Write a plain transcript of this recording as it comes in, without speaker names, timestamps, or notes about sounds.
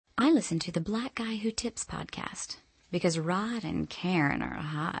I listen to the Black Guy Who Tips podcast because Rod and Karen are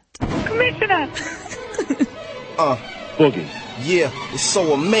hot. Commissioner! Boogie. Yeah, it's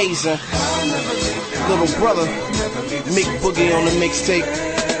so amazing. Little brother, Mick Boogie on the mixtape.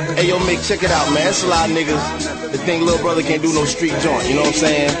 Hey, yo, Mick, check it out, man. It's a lot of niggas that think little brother can't do no street joint, you know what I'm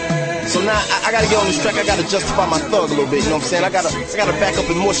saying? So now I gotta get on this track, I gotta justify my thug a little bit, you know what I'm saying? I gotta back up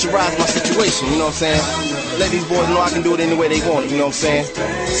and moisturize my situation, you know what I'm saying? Let these boys know I can do it any way they want it, you know what I'm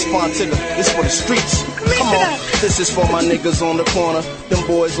saying? Spontaneous, this is for the streets. Come on, this is for my niggas on the corner, them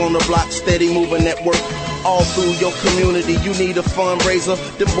boys on the block, steady moving at work. All through your community, you need a fundraiser.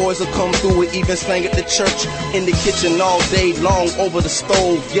 Them boys will come through it, even sang at the church. In the kitchen all day long, over the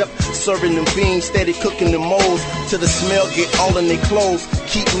stove. Yep, serving them beans, steady cooking the moles. Till the smell get all in their clothes.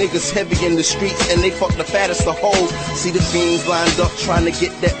 Keep niggas heavy in the streets, and they fuck the fattest of hoes. See the fiends lined up, trying to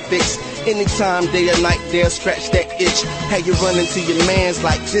get that fix. Anytime, day or night, they'll scratch that itch. How you run into your mans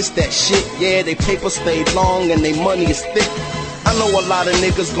like this, that shit. Yeah, they paper stay long, and they money is thick. I know a lot of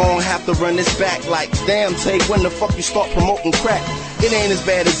niggas gon' have to run this back like, damn, Tay, when the fuck you start promoting crack? It ain't as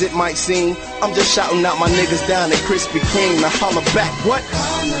bad as it might seem. I'm just shouting out my niggas down at Krispy Kreme. Now holla back, what?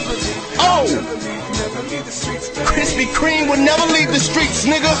 Oh! Krispy Kreme would never leave the streets,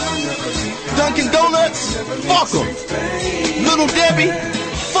 nigga. Dunkin' Donuts, fuck 'em. Little Debbie,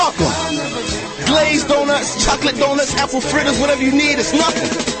 fuck 'em. Glazed donuts, chocolate donuts, apple fritters, whatever you need, it's nothing.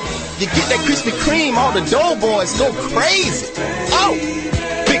 You get that Krispy Kreme, all the doughboys go crazy. Oh,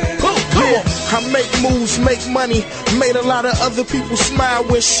 big poop. Yeah, I make moves, make money. Made a lot of other people smile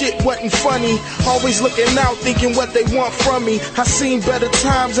when shit wasn't funny. Always looking out, thinking what they want from me. I seen better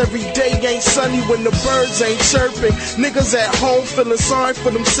times, every day ain't sunny when the birds ain't chirping. Niggas at home feeling sorry for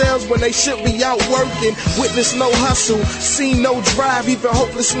themselves when they should be out working. Witness no hustle, seen no drive, even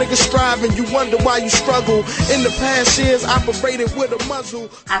hopeless niggas striving. You wonder why you struggle. In the past years, operated with a muzzle.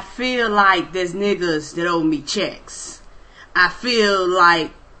 I feel like there's niggas that owe me checks. I feel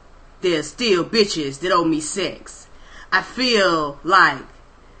like there's still bitches that owe me sex. I feel like,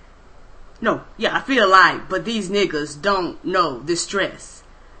 but these niggas don't know this stress.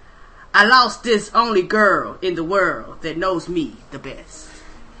 I lost this only girl in the world that knows me the best.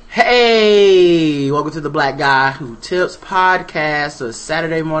 Hey, welcome to the Black Guy Who Tips podcast, a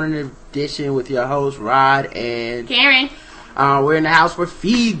Saturday morning edition with your host Rod and Karen. We're in the house for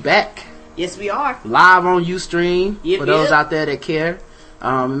feedback. Yes, we are. Live on Ustream. Yep, for those out there that care.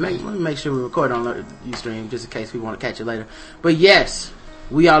 Let me make sure we record on Ustream just in case we want to catch it later. But yes,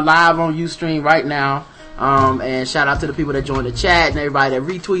 we are live on Ustream right now. And shout out to the people that joined the chat and everybody that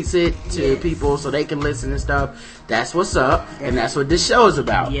retweets it to people so they can listen and stuff. That's what's up. And that's what this show is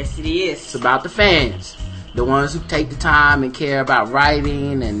about. Yes, it is. It's about the fans. The ones who take the time and care about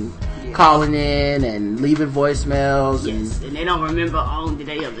writing and calling in and leaving voicemails. Yes, and they don't remember on the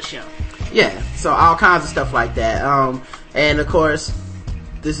day of the show. Yeah, so all kinds of stuff like that. And of course,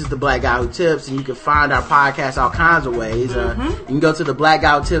 this is the Black Guy Who Tips, and you can find our podcast all kinds of ways. You can go to the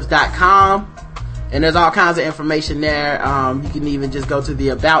blackguywhotips.com, and there's all kinds of information there. You can even just go to the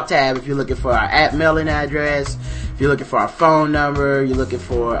About tab if you're looking for our mailing address, if you're looking for our phone number, you're looking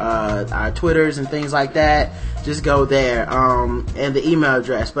for our Twitters and things like that. Just go there, and the email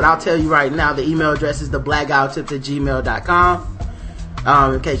address. But I'll tell you right now, the email address is theblackguywhotips@gmail.com,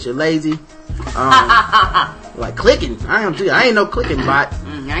 in case you're lazy. Like clicking. I ain't no clicking bot.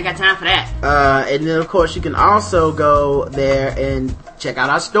 I ain't got time for that. And then of course you can also go there and check out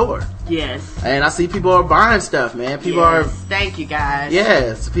our store. Yes. And I see people are buying stuff, man. People are. Thank you guys.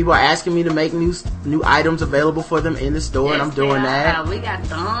 Yes. People are asking me to make new items available for them in the store, and I'm doing that. We got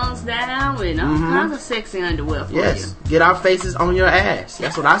thumbs down and all kinds of sexy underwear for you. Get our faces on your ass.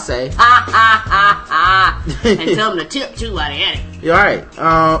 That's what I say. And tell them to tip too while they at it. You're right.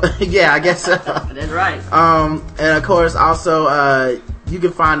 Yeah, I guess so. That's right. And of course, also, you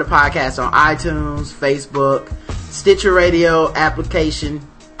can find the podcast on iTunes, Facebook, Stitcher Radio application.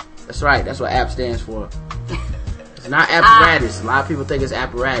 That's right. That's what app stands for. It's not apparatus. A lot of people think it's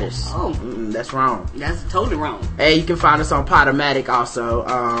apparatus. Oh. That's wrong. That's totally wrong. And you can find us on Podomatic also.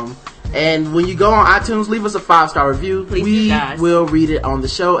 And when you go on iTunes, leave us a 5-star review. Please, we will read it on the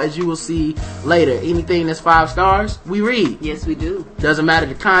show, as you will see later. Anything that's 5 stars, we read. Yes, we do. Doesn't matter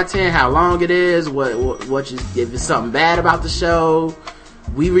the content, how long it is, if it's something bad about the show,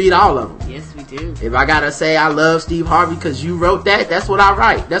 we read all of them. Yes, we do. If I gotta say I love Steve Harvey because you wrote that, that's what I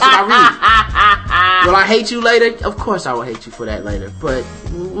write. That's what I read. Will I hate you later? Of course I will hate you for that later. But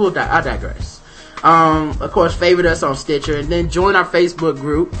I digress. Of course, favorite us on Stitcher, and then join our Facebook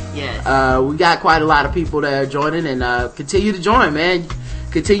group. Yes. We got quite a lot of people that are joining, and continue to join, man.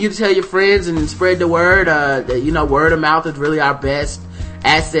 Continue to tell your friends and spread the word. Word of mouth is really our best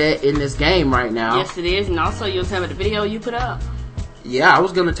asset in this game right now. Yes, it is. And also, you'll tell me the video you put up. Yeah, I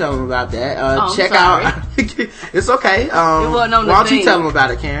was gonna tell them about that. Check sorry. out. It's okay. wasn't on the why don't you thing. tell them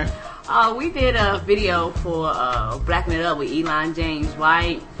about it, Karen? We did a video for Blacking It Up with Elon James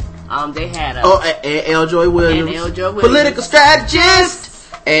White. They had and L. Joy Williams, And L. Joy Williams. political strategist,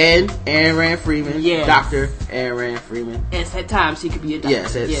 and Aaron Rand Freeman, Yes. Dr. Aaron Rand Freeman. at times he could be a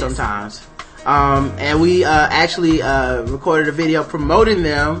doctor. Yes, sometimes. And we actually recorded a video promoting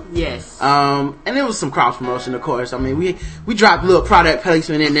them. Yes. And it was some cross promotion, of course. I mean, we dropped a little product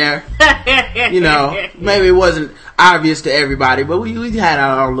placement in there. You know, maybe it wasn't obvious to everybody, but we had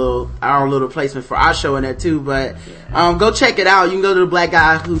our own little placement for our show in there too. But go check it out. You can go to the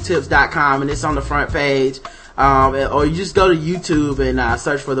blackguywhotips.com, and it's on the front page. Or you just go to YouTube and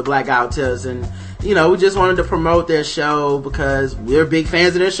search for the Black Guy Who Tips, and you know, we just wanted to promote their show because we're big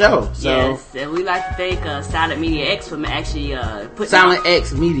fans of their show. So yes, and we like to thank Silent Media X for actually putting Silent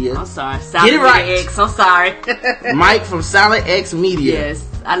X Media. I'm sorry, Silent Get it right. Media X. I'm sorry. Mike from Silent X Media. Yes,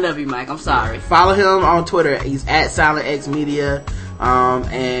 I love you, Mike. I'm sorry. Follow him on Twitter. He's at Silent X Media.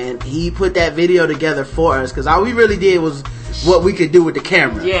 And he put that video together for us because all we really did was what we could do with the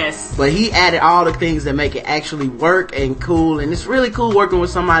camera. Yes. But he added all the things that make it actually work and cool. And it's really cool working with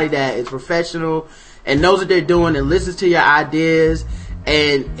somebody that is professional and knows what they're doing and listens to your ideas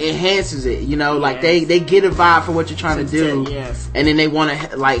and enhances it. You know, like they get a vibe from what you're trying to do. Yes. And then they want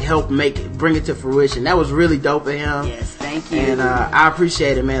to like help bring it to fruition. That was really dope of him. Yes, thank you. And I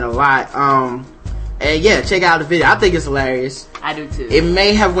appreciate it, man, a lot. And yeah, check out the video. I think it's hilarious. I do too. It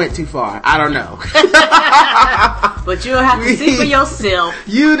may have went too far. I don't know. But you'll have to see for yourself.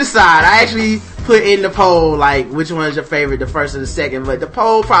 You decide. I actually put in the poll, like, which one is your favorite, the first or the second. But the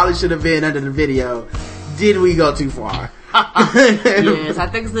poll probably should have been under the video. Did we go too far? Yes, I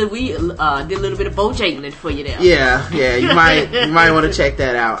think that we did a little bit of Bojangling for you there. Yeah, you might want to check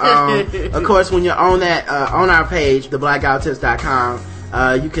that out. Of course, when you're on that on our page, theblackguywhotips.com,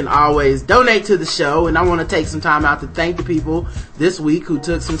 you can always donate to the show, and I want to take some time out to thank the people this week who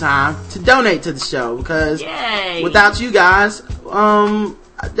took some time to donate to the show, because without you guys,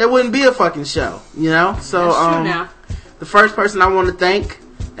 there wouldn't be a fucking show, you know? So, That's true now. The first person I want to thank,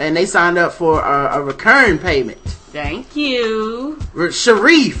 and they signed up for a recurring payment. Thank you.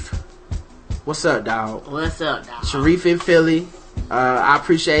 Sharif. What's up, dog? What's up, dog? Sharif in Philly. I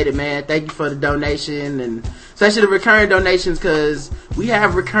appreciate it, man. Thank you for the donation, and especially the recurring donations, because we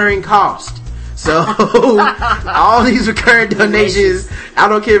have recurring cost. So all these recurring donations, I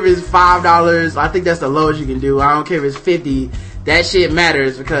don't care if it's $5. I think that's the lowest you can do. I don't care if it's $50. That shit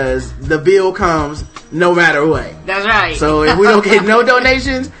matters because the bill comes no matter what. That's right. So if we don't get no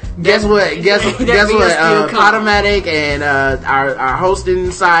donations, guess what? Guess what? Podomatic and our hosting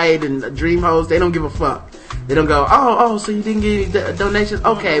site and DreamHost, they don't give a fuck. They don't go, oh, so you didn't get any donations?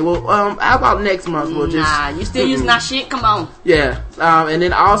 Okay, well, how about next month? We'll just... Nah, you still using our shit? Come on. Yeah. And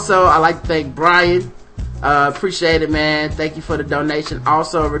then also, I like to thank Brian. Appreciate it, man. Thank you for the donation.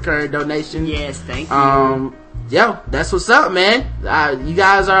 Also, a recurring donation. Yes, thank you. Yo, that's what's up, man. You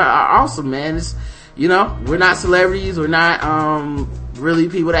guys are awesome, man. It's, you know, we're not celebrities. We're not really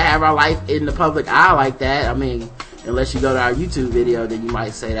people that have our life in the public eye like that. I mean, unless you go to our YouTube video, then you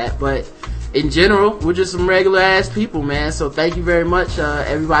might say that. But in general, we're just some regular ass people, man. So thank you very much,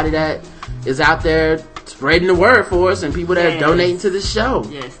 everybody that is out there spreading the word for us and people that are donating to the show.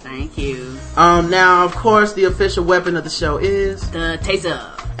 Yes, thank you. Now, of course, the official weapon of the show is the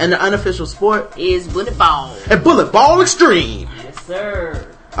taser. And the unofficial sport is bullet ball. And bullet ball extreme. Yes, sir.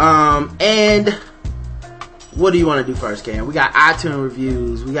 And what do you want to do first, Cam? We got iTunes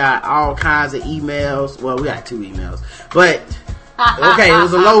reviews. We got all kinds of emails. Well, we got 2 emails. But, okay, it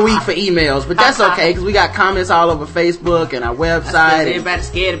was a low week for emails. But that's okay, because we got comments all over Facebook and our website. Everybody's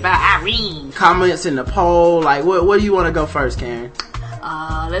scared about Irene. Comments in the poll. Like, what do you want to go first, Karen?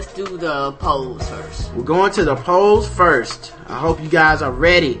 Let's do the polls first. We're going to the polls first. I hope you guys are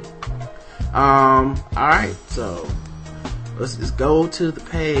ready. Alright, so let's just go to the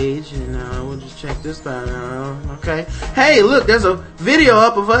page and we'll just check this out. Okay. Hey, look, there's a video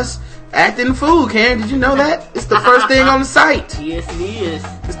up of us acting the fool, Karen. Did you know that? It's the first thing on the site. Yes, it is.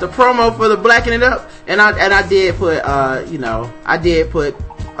 It's the promo for the Blacking It Up. And I did put I did put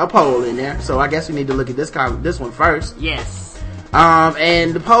a poll in there. So I guess we need to look at this one first. Yes.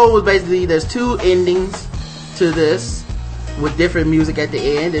 And the poll was basically, there's 2 endings to this with different music at the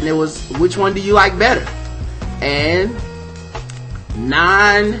end, and it was, which one do you like better? And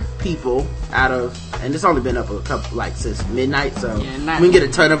 9 people out of, and it's only been up a couple, like, since midnight, so we didn't get a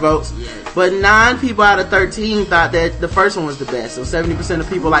ton of votes. Yes. But 9 people out of 13 thought that the first one was the best. So 70% of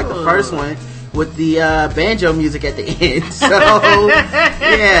people like the first one, with the banjo music at the end. So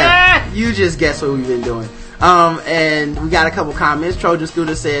yeah, you just guess what we've been doing. And we got a couple comments. Trojan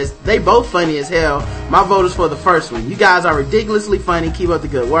Scooter says, they both funny as hell. My vote is for the first one. You guys are ridiculously funny. Keep up the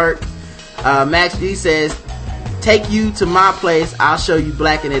good work. Max D says, take you to my place. I'll show you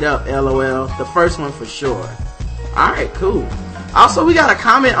blacking it up. LOL. The first one for sure. Alright, cool. Also, we got a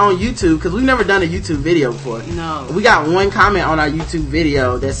comment on YouTube, because we've never done a YouTube video before. No. We got one comment on our YouTube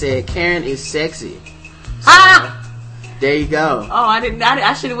video that said, Karen is sexy. So, there you go. Oh,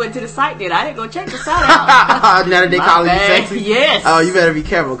 I should have went to the site then. I didn't go check the site out. Now that they call you sexy? Yes. Oh, you better be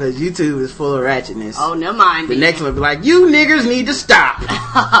careful, because YouTube is full of ratchetness. Oh, never mind. The next one will be like, you niggers need to stop.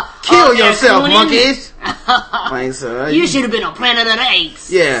 Kill yourself, monkeys. Like, so, you should have been on Planet of the Apes.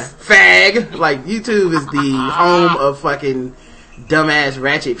 Yeah, fag. Like, YouTube is the home of fucking dumbass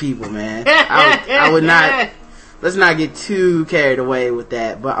ratchet people, man. I would not, let's not get too carried away with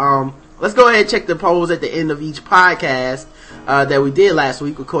that. But, let's go ahead and check the polls at the end of each podcast, that we did last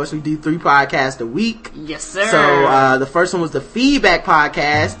week. Of course, we do 3 podcasts a week. Yes, sir. So, the first one was the feedback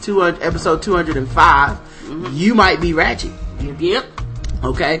podcast, episode 205. Mm-hmm. You might be ratchet. Yep.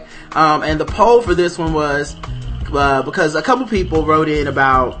 Okay. And the poll for this one was, because a couple people wrote in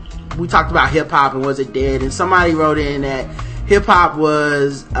about, we talked about hip hop and was it dead, and somebody wrote in that hip hop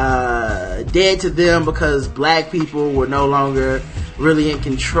was dead to them because black people were no longer really in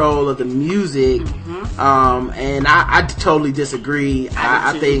control of the music. Mm-hmm. And I totally disagree.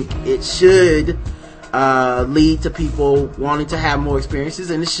 I think it should lead to people wanting to have more experiences,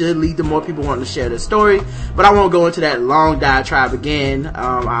 and it should lead to more people wanting to share their story. But I won't go into that long diatribe again.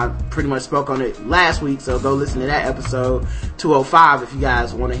 I pretty much spoke on it last week, so go listen to that episode 205 if you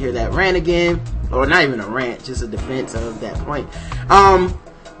guys want to hear that rant again. Or not even a rant, just a defense of that point.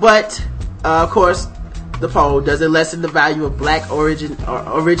 But of course, the poll, does it lessen the value of black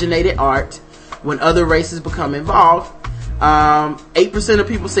originated art when other races become involved? 8% of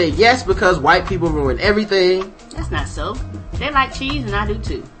people say yes because white people ruin everything. That's not so. They like cheese and I do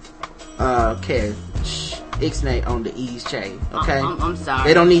too. Okay. Ixnay on the E's chain. Okay. I'm sorry.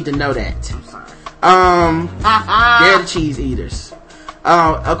 They don't need to know that. I'm sorry. They're the cheese eaters.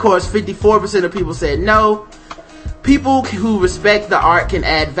 Of course, 54% of people said no. People who respect the art can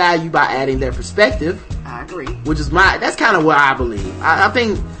add value by adding their perspective. I agree. Which is that's kind of what I believe. I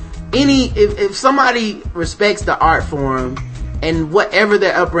think if somebody respects the art form and whatever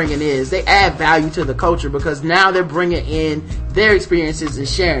their upbringing is, they add value to the culture because now they're bringing in their experiences and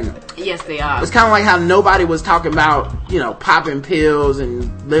sharing them. Yes, they are. It's kind of like how nobody was talking about, popping pills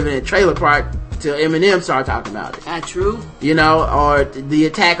and living in a trailer park till Eminem started talking about it. True. Or the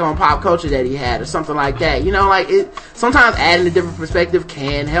attack on pop culture that he had or something like that. Sometimes adding a different perspective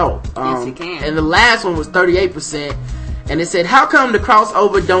can help. Yes, it can. And the last one was 38%. And it said, how come the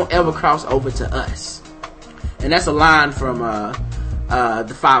crossover don't ever cross over to us? And that's a line from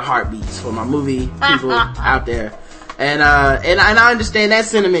the 5 Heartbeats for my movie people out there. And I understand that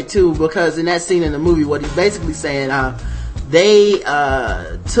sentiment too, because in that scene in the movie, what he's basically saying, they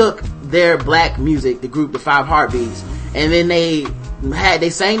took their black music, the group, the 5 Heartbeats, and then they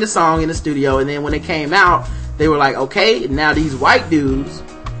sang the song in the studio, and then when it came out, they were like, okay, now these white dudes,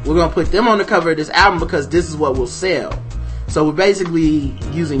 we're gonna put them on the cover of this album because this is what will sell. So we're basically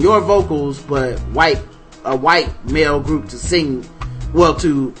using your vocals, but a white male group to sing,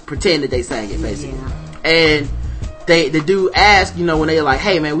 to pretend that they sang it, basically. Yeah. And the dude asked, when they're like,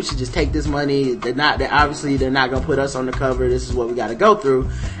 hey man, we should just take this money. They're not gonna put us on the cover. This is what we gotta go through.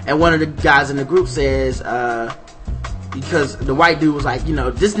 And one of the guys in the group says, because the white dude was like,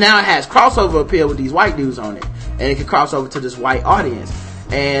 this now has crossover appeal with these white dudes on it. And it can cross over to this white audience.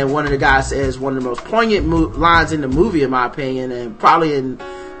 And one of the guys says one of the most poignant lines in the movie, in my opinion, and probably in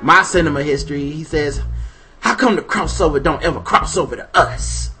my cinema history. He says, how come the crossover don't ever cross over to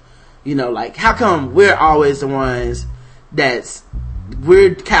us? How come we're always the ones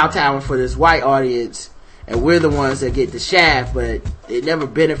we're kowtowing for this white audience, and we're the ones that get the shaft, but it never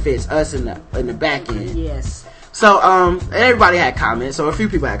benefits us in the back end. Yes. So, and everybody had comments, so a few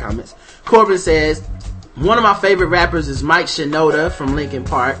people had comments. Corbin says, one of my favorite rappers is Mike Shinoda from Linkin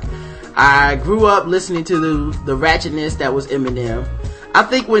Park. I grew up listening to the ratchetness that was Eminem. I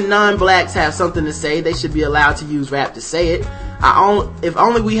think when non-blacks have something to say, they should be allowed to use rap to say it. If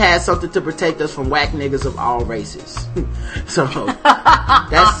only we had something to protect us from whack niggas of all races. So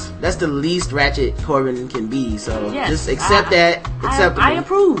that's the least ratchet Corbin can be. So yes, just accept that. Acceptable. I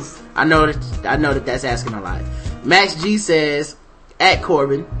approve. I know that that's asking a lot. Max G says, at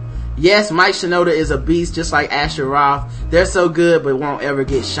Corbin, yes, Mike Shinoda is a beast just like Asher Roth. They're so good but won't ever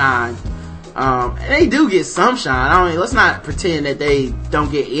get shine. And they do get some shine. I mean, let's not pretend that they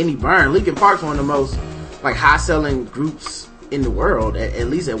don't get any burn. Linkin Park's one of the most like high selling groups in the world, at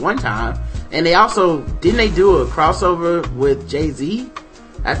least at one time. And they also didn't they do a crossover with Jay-Z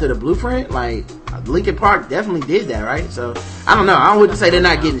after the Blueprint? Like Linkin Park definitely did that, right? So I don't know. I wouldn't say they're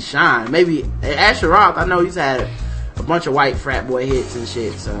not getting shine. Maybe Asher Roth, I know he's had a bunch of white frat boy hits and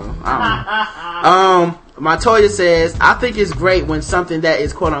shit. So I don't know. Montoya says, I think it's great when something that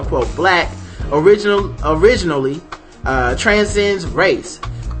is quote unquote black originally transcends race.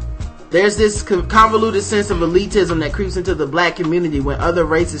 There's this convoluted sense of elitism that creeps into the black community when other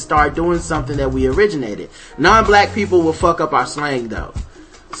races start doing something that we originated. Non-black people will fuck up our slang though.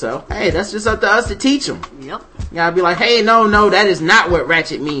 So, hey, that's just up to us to teach them. Yep. You gotta be like, hey, no, that is not what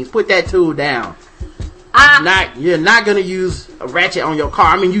ratchet means. Put that tool down. You're not gonna use a ratchet on your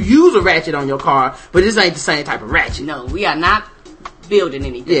car. I mean, you use a ratchet on your car, but this ain't the same type of ratchet. No, we are not building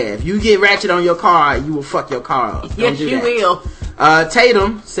anything. Yeah, if you get ratchet on your car, you will fuck your car up. Yes, you will.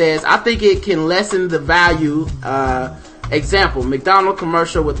 Tatum says, I think it can lessen the value. Example, McDonald's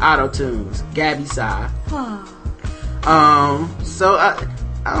commercial with auto-tunes. Gabby sigh.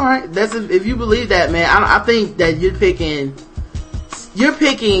 Alright, that's if you believe that, man. I think that you're picking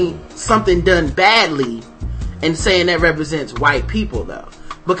something done badly and saying that represents white people though.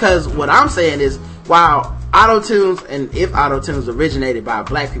 Because what I'm saying is, while auto-tunes, and if auto-tunes originated by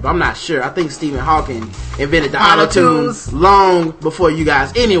black people, I'm not sure. I think Stephen Hawking invented the auto-tunes long before you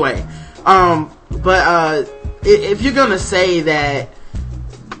guys anyway. If you're gonna say that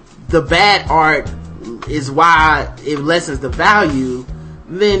the bad art is why it lessens the value,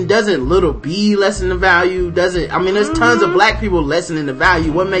 then doesn't Little B lessen the value? There's tons of black people lessening the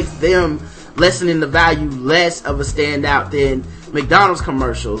value. What makes them lessening the value less of a standout than McDonald's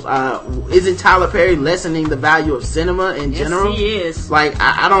commercials? Isn't Tyler Perry lessening the value of cinema in general? Yes, he is. Like,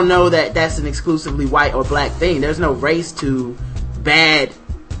 I don't know that that's an exclusively white or black thing. There's no race to bad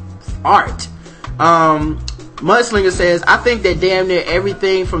art. Mudslinger says, I think that damn near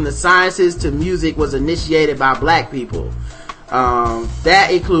everything from the sciences to music was initiated by black people. That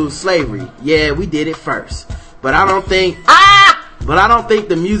includes slavery. Yeah, we did it first. But I don't think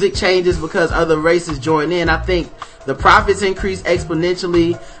the music changes because other races join in. I think the profits increase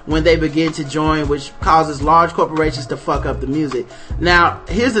exponentially when they begin to join, which causes large corporations to fuck up the music. Now,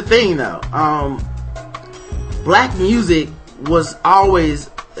 here's the thing though. Black music was always,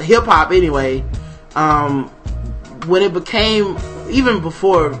 hip-hop anyway, when it became, even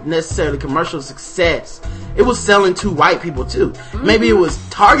before necessarily commercial success, it was selling to white people too. Mm-hmm. Maybe it was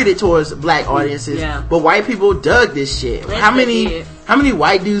targeted towards black audiences, but white people dug this shit. Yes, how many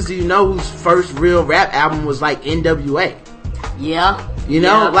white dudes do you know whose first real rap album was like NWA? Yeah. You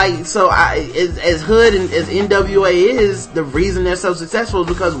know, like, so as hood and as NWA is, the reason they're so successful is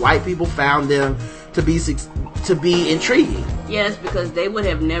because white people found them to be intriguing. Yes, because they would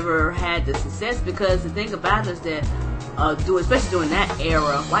have never had the success, because the thing about it is that especially during that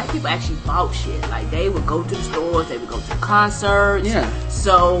era, white people actually bought shit. Like, they would go to the stores, they would go to the concerts. Yeah.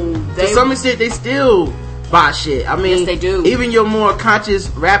 So to some extent, they still buy shit. I mean, yes, they do. Even your more conscious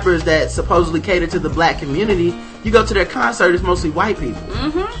rappers that supposedly cater to the black community, you go to their concert, it's mostly white people.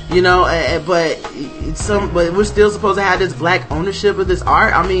 Mm-hmm. You know, but we're still supposed to have this black ownership of this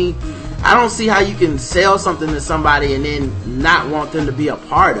art. I mean, I don't see how you can sell something to somebody and then not want them to be a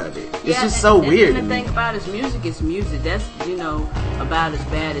part of it. It's just so weird. And the thing about it is music. That's, about as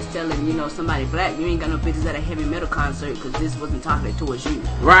bad as telling, somebody black, you ain't got no business at a heavy metal concert because this wasn't targeted towards you.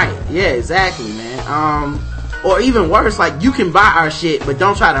 Right. Yeah, exactly, man. Or even worse, like, you can buy our shit, but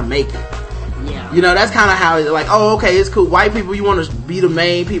don't try to make it. Yeah. That's kind of how it's like, oh, okay, it's cool. White people, you want to be the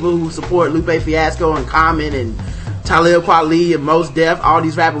main people who support Lupe Fiasco and Common and Talib Kweli and Mos Def, all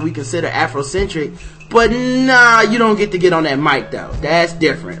these rappers we consider Afrocentric. But nah, you don't get to get on that mic though. That's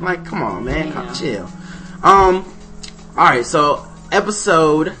different. Like, come on, man. Come chill. Alright, so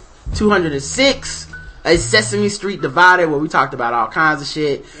episode 206, a Sesame Street Divided, where we talked about all kinds of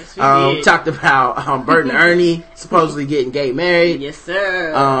shit. Yes, we did. Talked about Bert and Ernie supposedly getting gay married. Yes,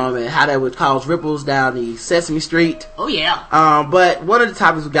 sir. And how that would cause ripples down the Sesame Street. Oh, yeah. But one of the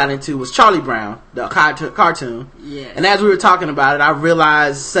topics we got into was Charlie Brown, the cartoon. Yeah. And as we were talking about it, I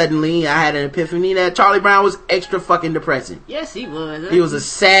realized suddenly, I had an epiphany that Charlie Brown was extra fucking depressing. Yes, he was. He was a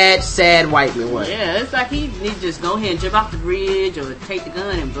sad, sad white man, wasn't he? Yeah, it's like he need to just go ahead and jump off the bridge or take the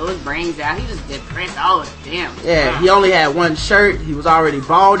gun and blow his brains out. He was depressed all the damn time. Yeah, he only had one shirt. He was already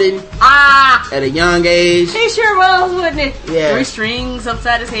balding at a young age. He sure was, wasn't he? Yeah. 3 strings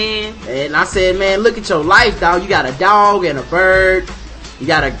upside his head. And I said, man, look at your life, dog. You got a dog and a bird. You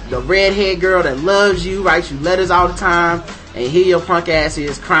got a redhead girl that loves you, writes you letters all the time, and here your punk ass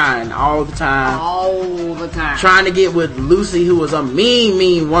is crying all the time. All the time. Trying to get with Lucy, who is a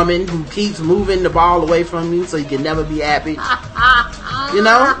mean woman who keeps moving the ball away from you so you can never be happy. You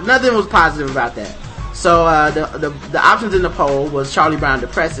know, nothing was positive about that. So the options in the poll was Charlie Brown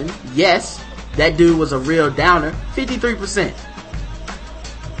depressing. Yes, that dude was a real downer. 53%.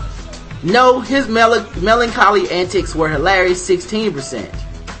 No, his melancholy antics were hilarious. 16%.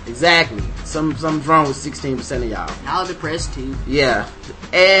 Exactly. Something's wrong with 16% of y'all. Y'all depressed too. Yeah.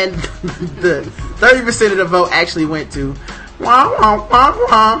 And the 30% of the vote actually went to wah, wah, wah,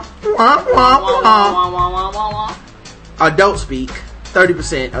 wah, wah, wah, wah. Adult speak.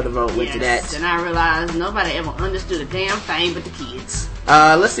 30% of the vote went to that. And I realized nobody ever understood a damn thing but the kids.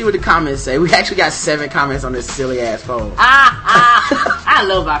 Let's see what the comments say. We actually got 7 comments on this silly ass poll. I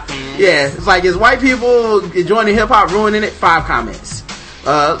love our fans. Yeah, it's like, is white people joining hip hop ruining it? 5 comments.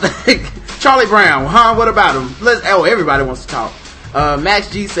 Charlie Brown, huh? What about him? Everybody wants to talk.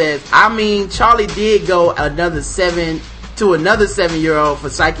 Max G says, I mean, Charlie did go to another 7-year-old for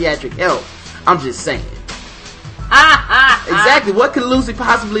psychiatric help. I'm just saying. Exactly. What could Lucy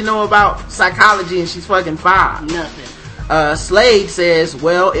possibly know about psychology and she's fucking 5? Nothing. Slade says,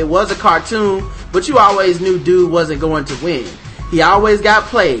 well, it was a cartoon, but you always knew dude wasn't going to win. He always got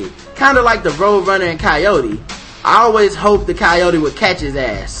played. Kind of like the Roadrunner and Coyote. I always hoped the Coyote would catch his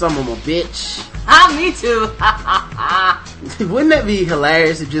ass. Some of them a bitch. Me too. Wouldn't that be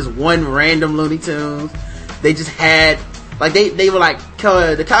hilarious if just one random Looney Tunes, they just had, like, they were like,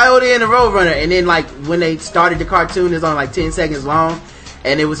 the Coyote and the Roadrunner, and then, like, when they started the cartoon, it's on, like, 10 seconds long,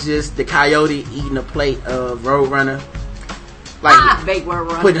 and it was just the Coyote eating a plate of Roadrunner. Like, baked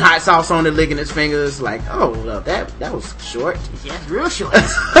Roadrunner. Putting hot sauce on it, licking his fingers, like, oh, well, that was short. Yes, real short.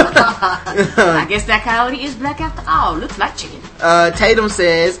 I guess that Coyote is black after all. Looks like chicken. Tatum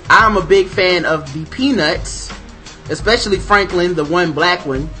says, I'm a big fan of the Peanuts, especially Franklin, the one black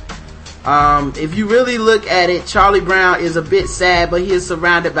one. If you really look at it, Charlie Brown is a bit sad, but he is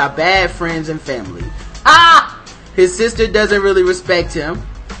surrounded by bad friends and family. His sister doesn't really respect him.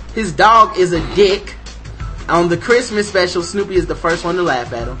 His dog is a dick. On the Christmas special, Snoopy is the first one to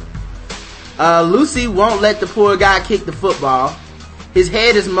laugh at him. Lucy won't let the poor guy kick the football. His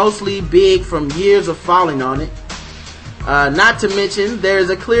head is mostly big from years of falling on it. Not to mention, there is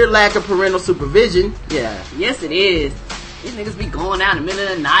a clear lack of parental supervision. Yeah. Yes, it is. These niggas be going out in the middle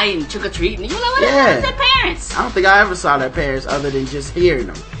of the night and trick-or-treating. You know what? Yeah. Their parents. I don't think I ever saw their parents other than just hearing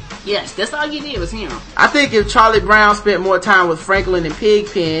them. Yes, that's all you did was hear them. I think if Charlie Brown spent more time with Franklin and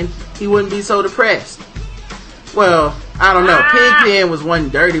Pigpen, he wouldn't be so depressed. Well, I don't know. Pigpen was one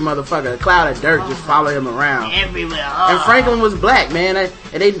dirty motherfucker. A cloud of dirt just followed him around everywhere. And Franklin was black, man. And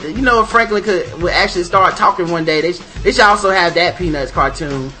they, you know, if Franklin would actually start talking one day, they should also have that Peanuts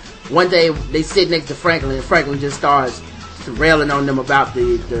cartoon. One day they sit next to Franklin, and Franklin just starts railing on them about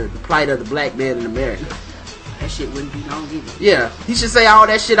the plight of the black man in America. That shit wouldn't be long either. Yeah, he should say all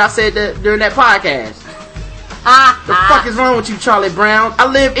that shit I said during that podcast. The fuck is wrong with you, Charlie Brown? I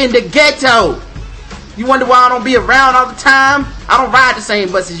live in the ghetto. You wonder why I don't be around all the time? I don't ride the same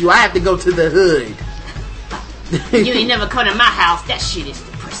bus as you. I have to go to the hood. You ain't never come to my house. That shit is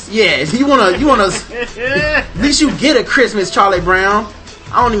depressing. Yeah, you wanna at least you get a Christmas, Charlie Brown.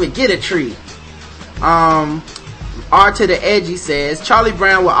 I don't even get a tree. R to the Edgy says, Charlie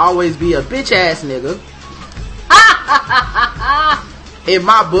Brown will always be a bitch ass nigga. In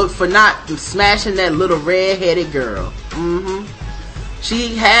my book, for not smashing that little red-headed girl.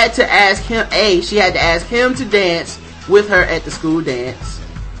 She had to ask him to dance with her at the school dance.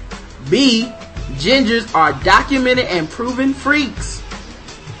 B, gingers are documented and proven freaks.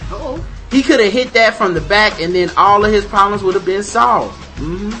 He could have hit that from the back and then all of his problems would have been solved.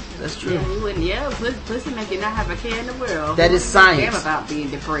 That's true. Yeah, he wouldn't. Yeah, pussy make you not have a care in the world. That is science. Damn about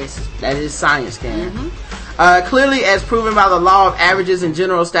being depressed. That is science, Cam. Clearly, as proven by the law of averages and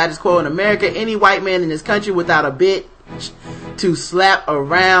general status quo in America, any white man in this country without a bitch to slap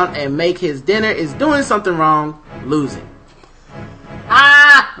around and make his dinner is doing something wrong, losing.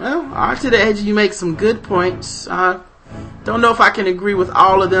 Well, R to the Edge, you make some good points. Don't know if I can agree with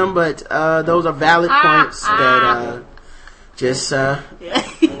all of them, but those are valid points that just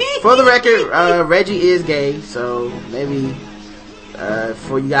for the record, Reggie is gay, so maybe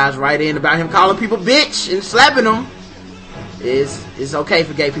for you guys write in about him calling people bitch and slapping them, it's okay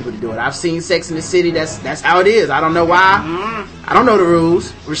for gay people to do it. I've seen Sex in the City. That's how it is. I don't know why. I don't know the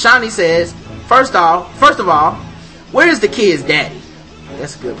rules. Rashani says, first of all, where's the kid's daddy?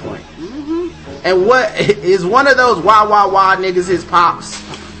 That's a good point. And what is one of those wah wah wah niggas his pops?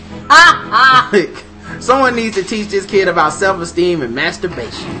 Someone needs to teach this kid about self-esteem and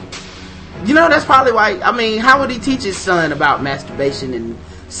masturbation. You know, that's probably why, I mean, how would he teach his son about masturbation and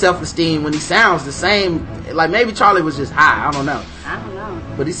self-esteem when he sounds the same? Like, maybe Charlie was just high, I don't know.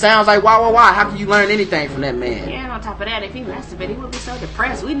 But he sounds like, why? How can you learn anything from that man? Yeah, and on top of that, if he masturbated, he would be so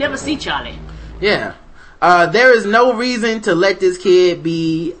depressed. We never see Charlie. Yeah. There is no reason to let this kid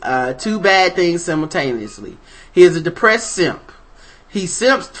be two bad things simultaneously. He is a depressed simp. He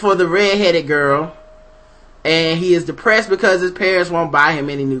simps for the red-headed girl, and he is depressed because his parents won't buy him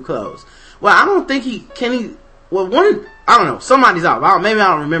any new clothes. Well, I don't think I don't know, somebody's off. Maybe I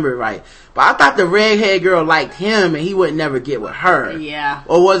don't remember it right. But I thought the red-haired girl liked him and he would never get with her. Yeah.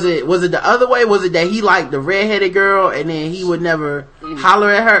 Or was it the other way? Was it that he liked the red-headed girl and then he would never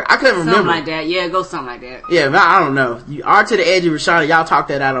holler at her? I couldn't remember. Something like that. Yeah, go something like that. Yeah, I don't know. R to the edge of Rashana, y'all talk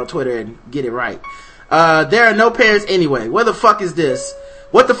that out on Twitter and get it right. There are no parents anyway. What the fuck is this?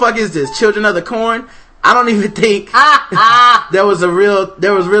 Children of the Corn? I don't even think there was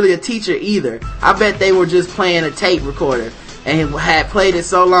really a teacher either. I bet they were just playing a tape recorder and had played it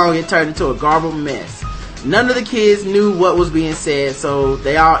so long it turned into a garbled mess. None of the kids knew what was being said, so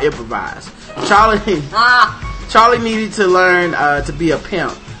they all improvised. Charlie needed to learn to be a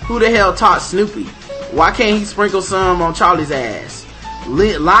pimp. Who the hell taught Snoopy? Why can't he sprinkle some on Charlie's ass?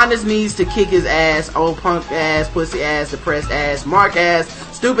 Linus needs to kick his ass. Old punk ass, pussy ass, depressed ass, Mark ass,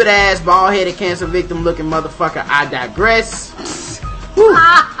 stupid ass, bald-headed cancer victim looking motherfucker. I digress.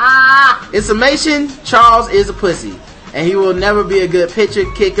 In summation, Charles is a pussy, and he will never be a good pitcher,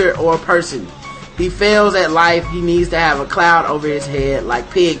 kicker, or person. He fails at life. He needs to have a cloud over his head like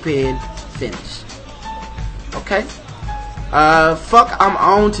Pigpen. Finish. Okay. Fuck I'm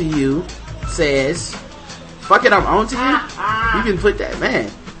on to you says, fuck it, I'm on to you? You can put that, man.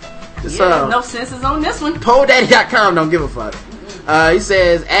 No senses on this one. PoleDaddy.com don't give a fuck. He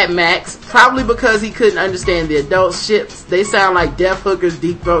says, at Max, probably because he couldn't understand the adult ships. They sound like deaf hookers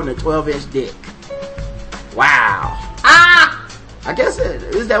deep throating a 12-inch dick. Wow. I guess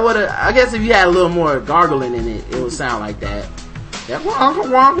I guess if you had a little more gargling in it, it would sound like that. None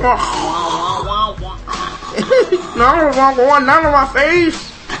of my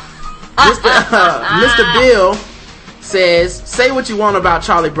face. Mr. Bill says, say what you want about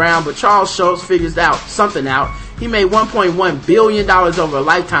Charlie Brown, but Charles Schultz figures something out. He made $1.1 billion over a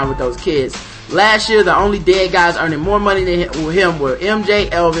lifetime with those kids. Last year, the only dead guys earning more money than him were MJ,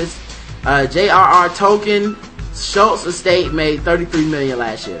 Elvis, J.R.R. Tolkien. Schultz estate made $33 million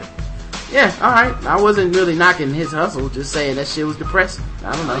last year. Yeah, alright. I wasn't really knocking his hustle, just saying that shit was depressing.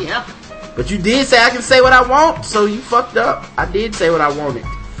 I don't know. Oh, yeah. But you did say I can say what I want, so you fucked up. I did say what I wanted.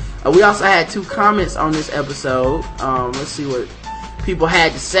 We also had 2 comments on this episode. Let's see what people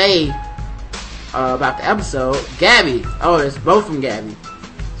had to say about the episode. Gabby. Oh, it's both from Gabby.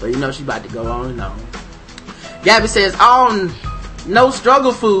 So you know she's about to go on and on. Gabby says, no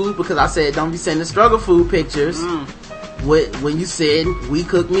struggle food, because I said don't be sending struggle food pictures when you said we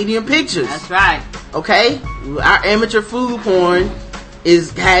cook medium pictures. That's right. Okay? Our amateur food porn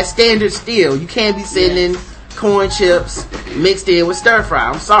has standards still. You can't be sending corn chips mixed in with stir fry.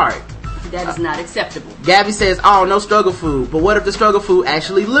 I'm sorry. That is not acceptable. Gabby says, no struggle food. But what if the struggle food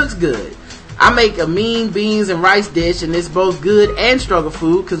actually looks good? I make a mean beans and rice dish, and it's both good and struggle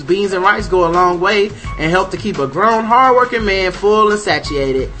food, because beans and rice go a long way and help to keep a grown, hard-working man full and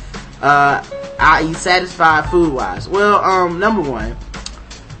satiated, i.e. satisfied food-wise. Well, number one,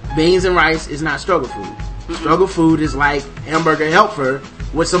 beans and rice is not struggle food. Mm-hmm. Struggle food is like hamburger helper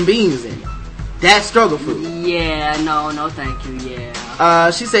with some beans in it. That's struggle food. Yeah, no, thank you, yeah.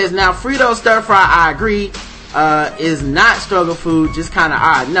 She says, now Frito stir fry, I agree, is not struggle food, just kind of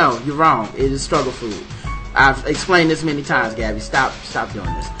odd. No, you're wrong. It is struggle food. I've explained this many times, Gabby. Stop doing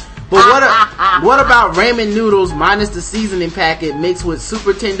this. But what about ramen noodles minus the seasoning packet mixed with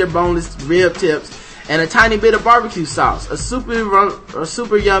super tender boneless rib tips and a tiny bit of barbecue sauce? A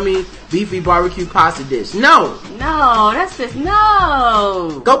super yummy beefy barbecue pasta dish. No, that's just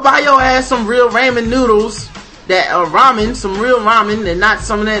no. Go buy your ass some real ramen noodles. Some real ramen, and not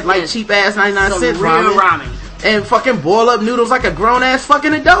some of that like cheap ass 99-cent ramen. And fucking boil up noodles like a grown ass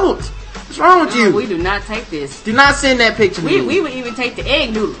fucking adult. What's wrong with you? We do not take this. Do not send that picture to me. We would even take the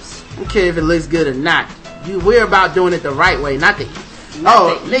egg noodles. I don't care if it looks good or not. We're about doing it the right way, not the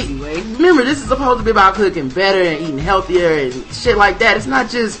easy way. Remember, this is supposed to be about cooking better and eating healthier and shit like that. It's not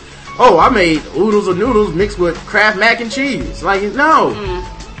just, I made oodles of noodles mixed with Kraft mac and cheese. Like, no.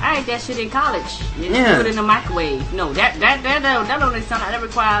 I ate that shit in college. Yeah. Put it in the microwave. No, that don't sound like that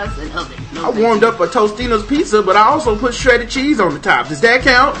requires an oven. No, I warmed up a Tostino's pizza, but I also put shredded cheese on the top. Does that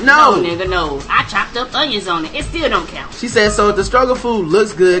count? No, nigga, no. I chopped up onions on it. It still don't count. She said, so if the struggle food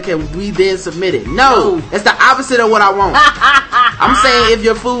looks good, can we then submit it? No. That's the opposite of what I want. I'm saying if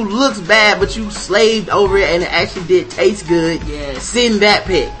your food looks bad, but you slaved over it and it actually did taste good, send that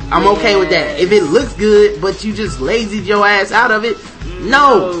pic. I'm okay with that. If it looks good, but you just lazied your ass out of it,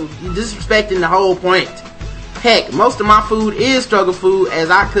 no. You're disrespecting the whole point. Heck, most of my food is struggle food as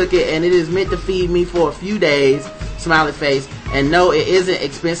I cook it, and it is meant to feed me for a few days. Smiley face. And no, it isn't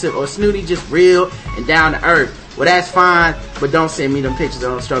expensive or snooty, just real and down to earth. Well, that's fine, but don't send me them pictures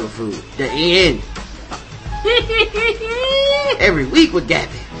of struggle food. The end. Every week with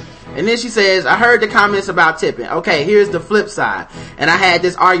Gabby. And then she says, I heard the comments about tipping. Okay, here's the flip side. And I had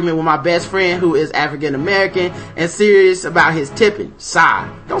this argument with my best friend who is African American and serious about his tipping.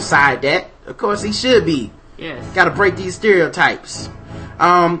 Sigh. Don't sigh at that. Of course he should be. Yes. Gotta break these stereotypes.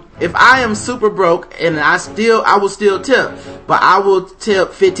 If I am super broke and I will still tip, but I will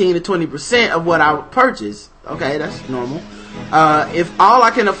tip 15 to 20% of what I purchase. Okay, that's normal. If all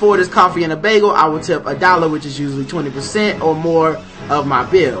I can afford is coffee and a bagel, I will tip $1, which is usually 20% or more of my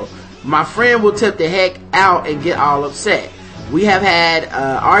bill. My friend will tip the heck out and get all upset. We have had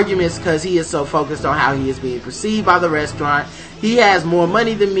arguments because he is so focused on how he is being perceived by the restaurant. He has more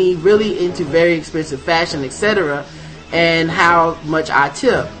money than me, really into very expensive fashion, etc., and how much I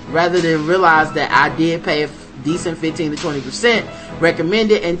tip, rather than realize that I did pay a decent 15 to 20%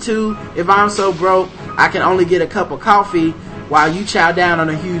 recommended. And 2, if I'm so broke I can only get a cup of coffee while you chow down on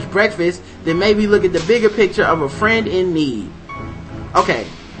a huge breakfast, then maybe look at the bigger picture of a friend in need. Okay,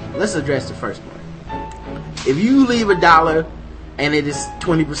 let's address the first point. If you leave $1 and it is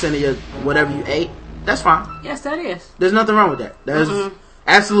 20% of your whatever you ate, that's fine. Yes, that is. There's nothing wrong with that. That's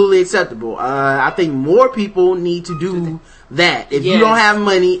absolutely acceptable. I think more people need to do that. If you don't have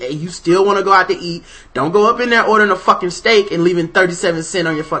money and you still want to go out to eat, don't go up in there ordering a fucking steak and leaving 37 cents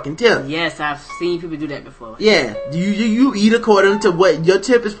on your fucking tip. Yes, I've seen people do that before. Yeah, you eat according to what your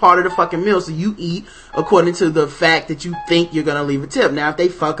tip is part of the fucking meal, so you eat according to the fact that you think you're gonna leave a tip. Now, if they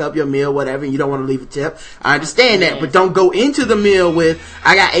fuck up your meal, whatever, and you don't want to leave a tip, I understand that, but don't go into the meal with,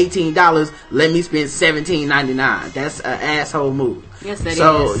 I got $18, let me spend $17.99. That's an asshole move. Yes, that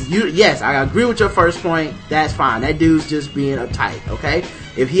is. Yes, I agree with your first point. That's fine. That dude's just being uptight, okay?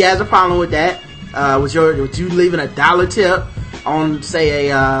 If he has a problem with that, with you leaving $1 tip on, say,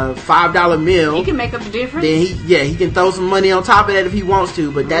 a $5 meal, he can make up the difference. Then he can throw some money on top of that if he wants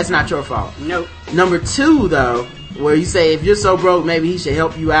to, but that's not your fault. Nope. Number 2, though, where you say if you're so broke, maybe he should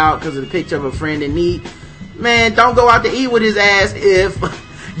help you out because of the picture of a friend in need. Man, don't go out to eat with his ass if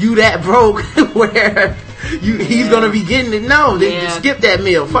you that broke where he's gonna be getting it. No, then just skip that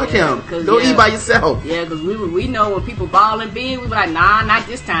meal. Fuck him. Go eat by yourself. Yeah, because we know when people ball and big, we be like, nah, not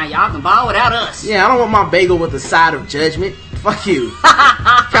this time. Y'all can ball without us. Yeah, I don't want my bagel with a side of judgment. Fuck you.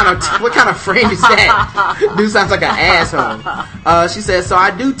 What kind of friend is that? Dude sounds like an asshole. She says, so I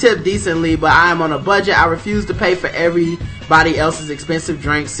do tip decently, but I am on a budget. I refuse to pay for everybody else's expensive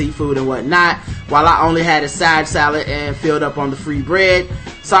drinks, seafood, and whatnot, while I only had a side salad and filled up on the free bread.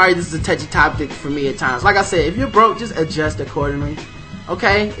 Sorry, this is a touchy topic for me at times. Like I said, if you're broke, just adjust accordingly.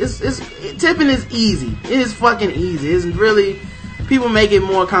 Okay? Tipping is easy. It is fucking easy. It's really, people make it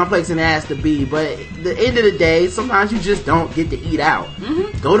more complex than it has to be, but at the end of the day, sometimes you just don't get to eat out.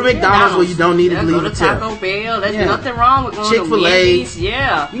 Go to McDonald's where you don't need to leave a tip. Go to Taco Bell. There's nothing wrong with going Chick-fil-A. to Wendy's.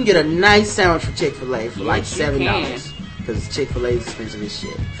 Yeah. You can get a nice sandwich from Chick-fil-A for like $7. Because Chick-fil-A is expensive as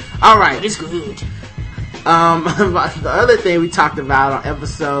shit. Alright. But it's good. The other thing we talked about on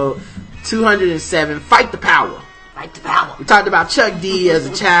episode 207, Fight the Power. Fight the Power. We talked about Chuck D as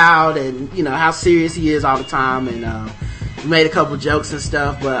a child and, you know, how serious he is all the time, and we made a couple jokes and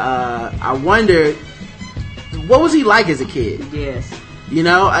stuff, but I wondered, what was he like as a kid? Yes. You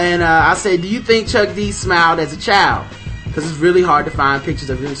know, and I said, do you think Chuck D smiled as a child? Because it's really hard to find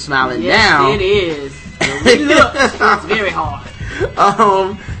pictures of him smiling now. Yes, it is. Look, it's very hard.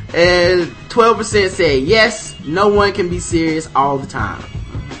 And 12% said yes, no one can be serious all the time.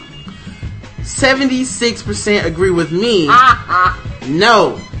 76% agree with me.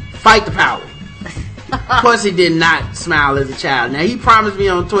 No, fight the power. Of course he did not smile as a child. Now he promised me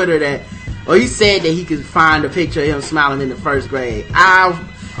on Twitter that, or he said that he could find a picture of him smiling in the first grade.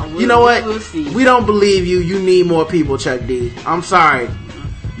 You know what? We don't believe you. You need more people, Chuck D. I'm sorry.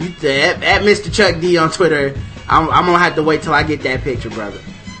 At Mr. Chuck D on Twitter, I'm gonna have to wait till I get that picture, brother.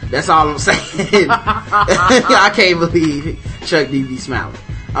 That's all I'm saying. I can't believe Chuck D be smiling.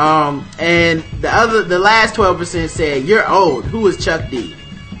 And the last 12% said, you're old. Who is Chuck D?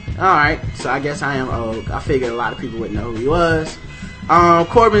 Alright, so I guess I am old. I figured a lot of people wouldn't know who he was.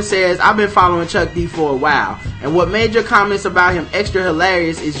 Corbin says, I've been following Chuck D for a while, and what made your comments about him extra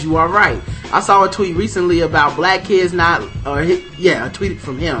hilarious is you are right. I saw a tweet recently about black kids a tweet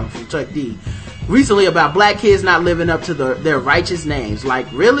from Chuck D. Recently about black kids not living up to their righteous names. Like,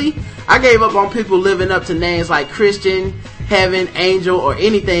 really? I gave up on people living up to names like Christian, Heaven, Angel, or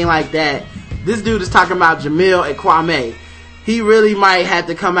anything like that. This dude is talking about Jamil and Kwame. He really might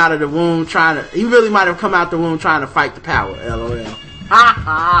have come out the womb trying to fight the power. LOL.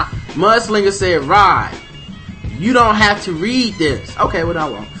 Mudslinger said, Rod, you don't have to read this. Okay, well, I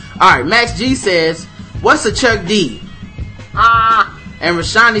won't. Alright, Max G says, what's a Chuck D? And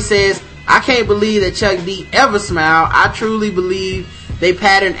Rashani says, I can't believe that Chuck D ever smiled. I truly believe they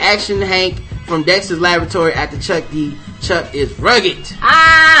patterned Action Hank from Dexter's Laboratory after Chuck D. Chuck is rugged.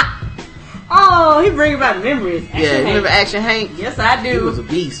 Oh, he bring back memories. Remember Action Hank? Yes, I do. He was a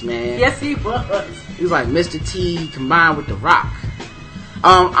beast, man. Yes, he was. He was like Mr. T combined with The Rock.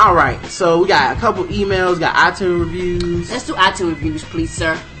 Alright, so we got a couple emails, got iTunes reviews. Let's do iTunes reviews, please,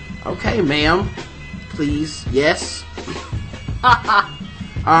 sir. Okay, ma'am. Please. Yes.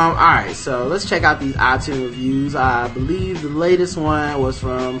 Alright, so let's check out these iTunes reviews. I believe the latest one was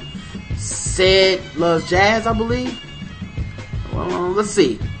from Said Loves Jazz, I believe. Well, let's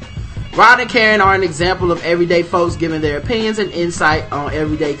see. Rod and Karen are an example of everyday folks giving their opinions and insight on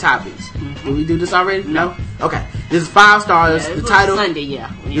everyday topics. Mm-hmm. Did we do this already? No? Okay. This is 5 stars. Yeah, the title Sunday,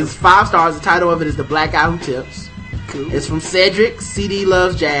 yeah. This is 5 stars. The title of it is The Black Guy Who Tips. Cool. It's from Cedric CD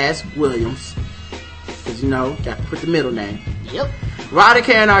Loves Jazz Williams. Because, got to put the middle name. Yep. Rod and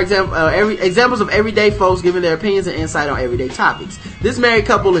Karen are examples of everyday folks giving their opinions and insight on everyday topics. This married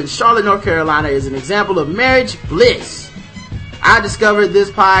couple in Charlotte, North Carolina is an example of marriage bliss. I discovered this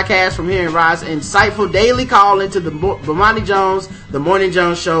podcast from hearing Rod's insightful daily call into the Bomani Jones, The Morning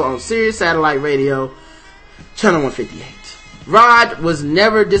Jones Show on Sirius Satellite Radio, Channel 158. Rod was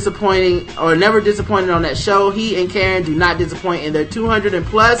never disappointed on that show. He and Karen do not disappoint in their 200 and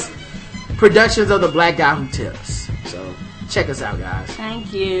plus productions of The Black Guy Who Tips. So, check us out, guys.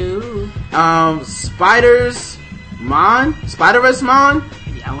 Thank you. Spider-Verse Mon?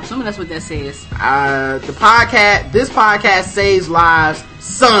 I'm assuming that's what that says. This podcast saves lives,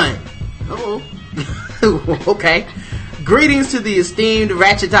 son. Uh-oh. Okay. Greetings to the esteemed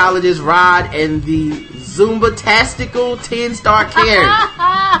Ratchetologist Rod and the Zumba-tastical 10-star Karen.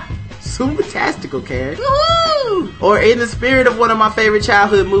 Zumba-tastical Karen. Woo-hoo! Or in the spirit of one of my favorite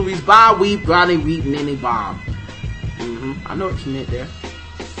childhood movies, Bob Weep, Ronnie Weep, Ninny Bomb. I know what you meant there.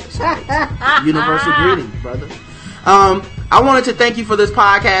 Universal greeting, brother. I wanted to thank you for this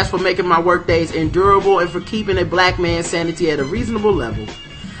podcast, for making my work days endurable, and for keeping a black man's sanity at a reasonable level.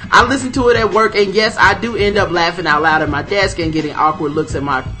 I listen to it at work, and yes, I do end up laughing out loud at my desk and getting awkward looks from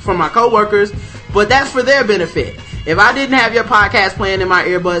my coworkers, but that's for their benefit. If I didn't have your podcast playing in my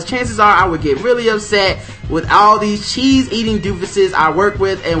earbuds, chances are I would get really upset with all these cheese-eating doofuses I work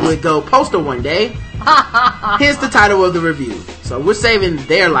with and would go postal one day. Hence the title of the review. So we're saving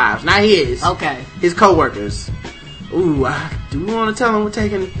their lives, not his. Okay. His coworkers. Ooh, do we want to tell them we're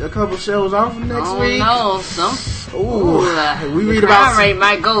taking a couple shows off next week? No, we read the about crime rate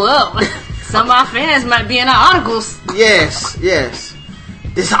might go up. Some of our fans might be in our articles. Yes.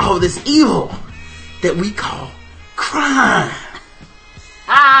 This evil that we call crime.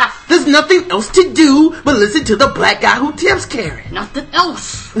 There's nothing else to do but listen to the Black Guy Who Tips, Karen. Nothing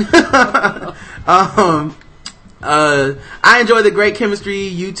else. I enjoy the great chemistry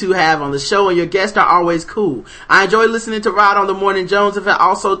you two have on the show, and your guests are always cool. I enjoy listening to Rod on The Morning Jones, and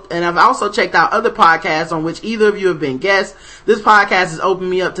I've also checked out other podcasts on which either of you have been guests. This podcast has opened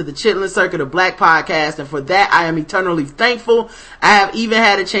me up to the Chitlin Circuit of Black podcasts, and for that I am eternally thankful. I have even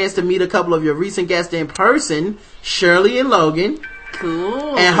had a chance to meet a couple of your recent guests in person, Shirley and Logan.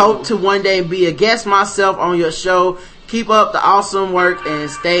 Cool. And hope to one day be a guest myself on your show. Keep up the awesome work and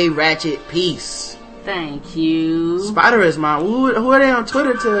stay ratchet. Peace. Thank you. Spider-Verse Mom. Who are they on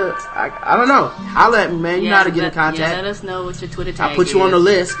Twitter to? I don't know. Holla at me, man. You know how to get in contact. Yeah, let us know what your Twitter tag is. I'll put you on the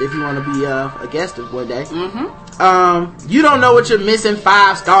list if you want to be a guest one day. You don't know what you're missing.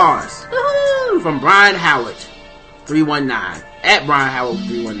 5 stars. Woo-hoo! From Brian Howard 319 at Brian Howard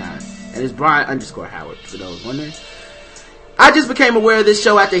 319, and it's Brian _Howard for those wondering. I just became aware of this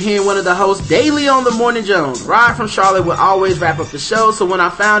show after hearing one of the hosts daily on The Morning Jones. Rod from Charlotte would always wrap up the show, so when I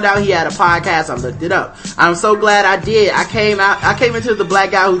found out he had a podcast, I looked it up. I'm so glad I did. I came into the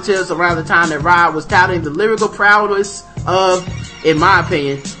Black Guy Who Tips around the time that Rod was touting the lyrical prowess of, in my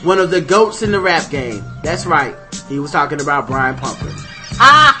opinion, one of the GOATs in the rap game. That's right. He was talking about Brian Pumper.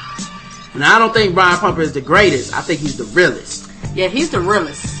 Now, I don't think Brian Pumper is the greatest. I think he's the realest. Yeah, he's the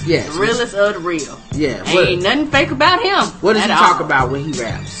realest. Yes. The realest of the real. Yeah. Ain't nothing fake about him. What does he talk about when he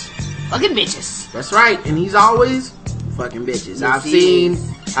raps? Fucking bitches. That's right. And he's always fucking bitches. Yes,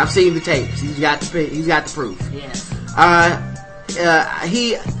 I've seen the tapes. He's got the proof. Yes.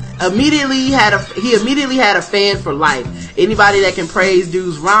 He immediately had a fan for life. Anybody that can praise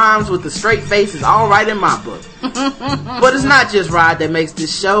dude's rhymes with a straight face is all right in my book. But it's not just Rod that makes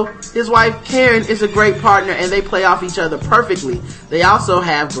this show. His wife Karen is a great partner, and they play off each other perfectly. They also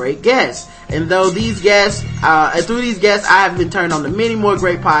have great guests. And through these guests, I have been turned on to many more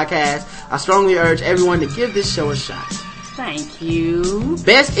great podcasts. I strongly urge everyone to give this show a shot. Thank you.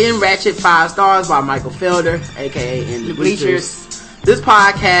 Best in Ratchet 5 stars by Michael Felder, aka In the Bleachers. This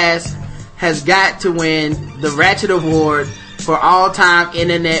podcast has got to win the Ratchet Award for all-time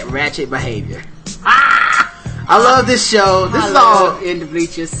internet ratchet behavior. I love this show. This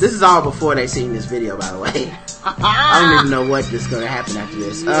is all before they seen this video, by the way. I don't even know what is going to happen after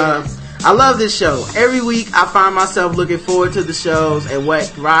this. I love this show. Every week I find myself looking forward to the shows and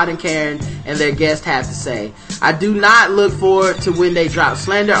what Rod and Karen and their guests have to say. I do not look forward to when they drop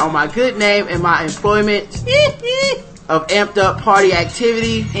slander on my good name and my employment of amped up party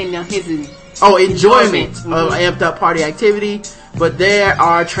activity. Enjoyment of amped up party activity. But there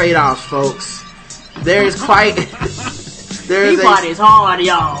are trade-offs, folks. There is quite... Everybody's hard,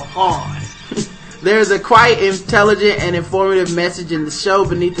 y'all. Hard. There's a quite intelligent and informative message in the show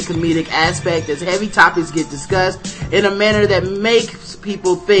beneath the comedic aspect as heavy topics get discussed in a manner that makes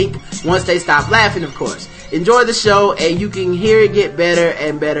people think once they stop laughing, of course. Enjoy the show, and you can hear it get better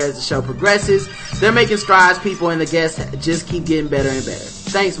and better as the show progresses. They're making strides, people, and the guests just keep getting better and better.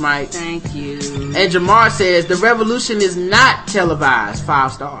 Thanks, Mike. Thank you. And Jamar says, the revolution is not televised.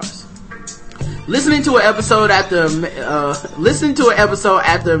 5 stars. Listening to an episode after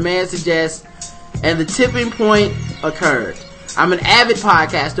a man suggests and the tipping point occurred. I'm an avid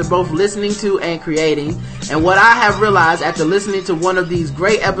podcaster, both listening to and creating, and what I have realized after listening to one of these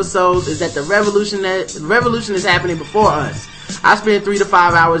great episodes is that the revolution is happening before us. I spend 3 to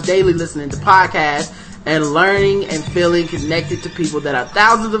 5 hours daily listening to podcasts and learning and feeling connected to people that are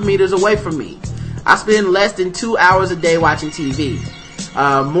thousands of meters away from me. I spend less than 2 hours a day watching TV.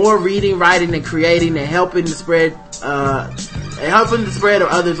 More reading, writing, and creating, and helping the spread of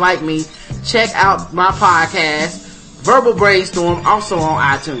others like me. Check out my podcast, Verbal Brainstorm, also on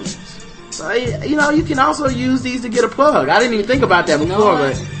iTunes. So, you can also use these to get a plug. I didn't even think about that before,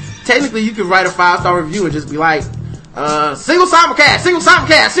 but technically you could write a 5-star review and just be like, single simulcast.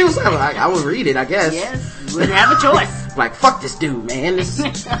 Like, I would read it, I guess. Yes, you wouldn't have a choice. Like, fuck this dude, man.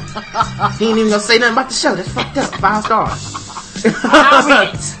 He ain't even gonna say nothing about the show. That's fucked up. 5 stars.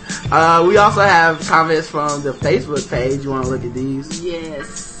 We also have comments from the Facebook page. You want to look at these?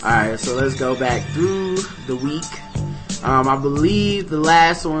 Yes. Alright, so let's go back through the week. I believe the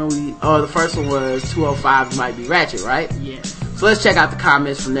first one was 205 Might Be Ratchet, right? Yes. So let's check out the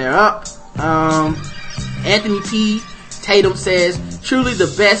comments from there up. Anthony P. Tatum says, truly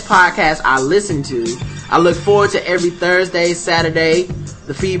the best podcast I listen to. I look forward to every Thursday, Saturday,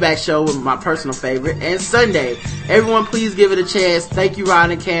 the feedback show with my personal favorite, and Sunday. Everyone please give it a chance. Thank you,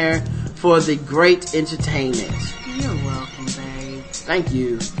 Ron and Karen, for the great entertainment. You're welcome, babe. Thank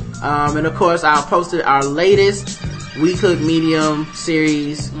you. And of course, I posted our latest We Cook Medium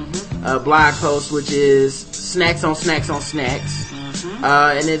series blog post, which is Snacks on Snacks on Snacks.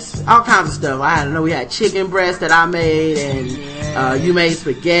 And it's all kinds of stuff. I know we had chicken breast that I made, and you made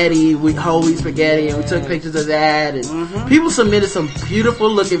spaghetti, whole wheat spaghetti, and we took pictures of that. And people submitted some beautiful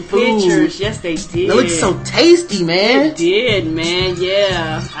looking food. Pictures, yes they did. They looked so tasty, man. It did, man.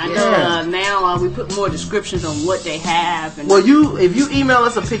 Yeah, I know. Now we put more descriptions on what they have. And if you email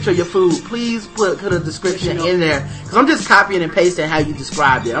us a picture of your food, please put a description in there, because I'm just copying and pasting how you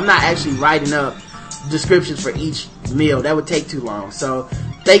described it. I'm not actually writing up descriptions for each meal. That would take too long. So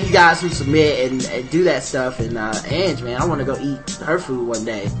thank you guys who submit and do that stuff. And Ange, man, I want to go eat her food one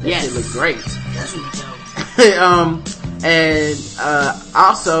day. That shit looks great. That's really dope. And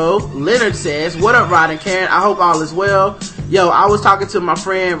also Leonard says, what up, Rod and Karen? I hope all is well. Yo, I was talking to my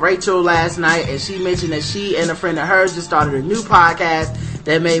friend Rachel last night, and she mentioned that she and a friend of hers just started a new podcast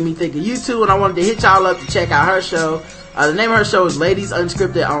that made me think of you two, and I wanted to hit y'all up to check out her show. The name of her show is Ladies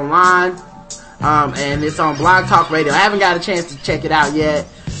Unscripted Online. And it's on Blog Talk Radio. I haven't got a chance to check it out yet,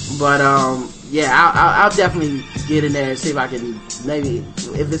 but I'll definitely get in there and see if I can, maybe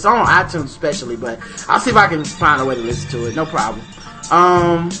if it's on iTunes especially, but I'll see if I can find a way to listen to it. No problem.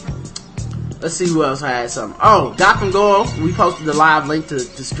 Let's see who else had something. Oh, Gotham Girl, we posted the live link to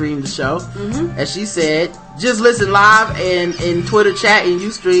stream the show, and she said, just listen live and in Twitter chat and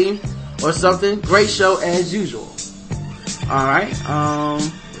Ustream or something. Great show as usual. All right.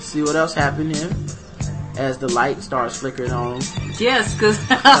 see what else happened here as the light starts flickering on. Yes, because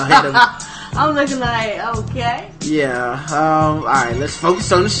I'm looking like, okay. Yeah. Alright, let's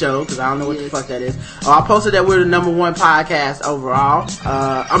focus on the show, because I don't know what the fuck that is. I posted that we're the #1 podcast overall.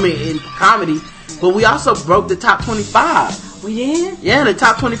 In comedy. But we also broke the top 25. We did? Yeah, the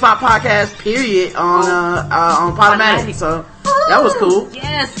top 25 podcast period on Podomatic. So that was cool.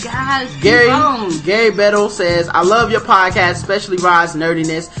 Yes, guys. Gary Bettle says, I love your podcast, especially Rod's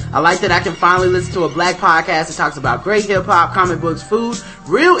nerdiness. I like that I can finally listen to a black podcast that talks about great hip hop, comic books, food,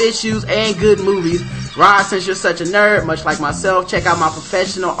 real issues, and good movies. Rod, since you're such a nerd, much like myself, check out my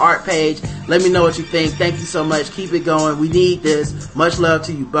professional art page. Let me know what you think. Thank you so much. Keep it going. We need this. Much love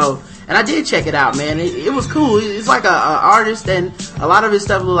to you both. And I did check it out, man. It was cool. It's like a artist, and a lot of his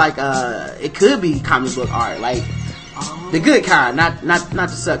stuff look like it could be comic book art, like the good kind, not the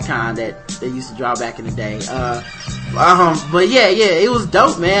suck kind that they used to draw back in the day. But yeah, it was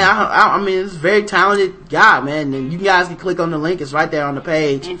dope, man. I mean, it's a very talented guy, man. And you guys can click on the link; it's right there on the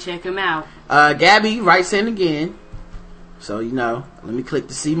page and check him out. Gabby writes in again, so let me click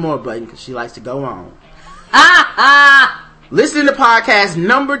the see more button because she likes to go on. Listening to podcast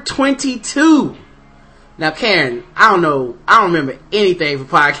number 22. Now, Karen, I don't remember anything for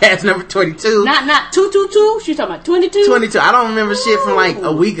podcast number 22. Not 222. She's talking about 22. 22. I don't remember shit from like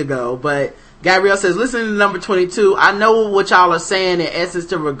a week ago. But Gabrielle says, listening to number 22, I know what y'all are saying in essence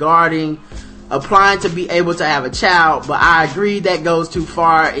to regarding applying to be able to have a child, but I agree that goes too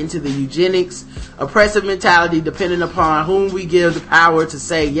far into the eugenics, oppressive mentality depending upon whom we give the power to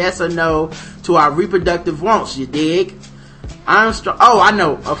say yes or no to our reproductive wants, you dig? I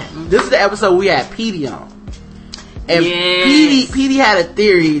know. Okay. This is the episode we had Petey on. And Petey had a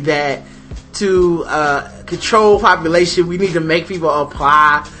theory that to control population, we need to make people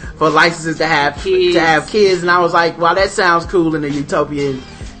apply for licenses to have kids. And I was like, wow, that sounds cool in a utopian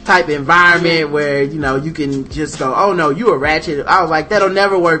type environment where, you can just go, oh no, you a ratchet. I was like, that'll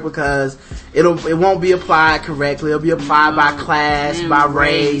never work because it won't be applied correctly. It'll be applied by class, by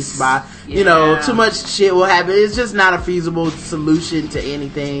race, by, too much shit will happen. It's just not a feasible solution to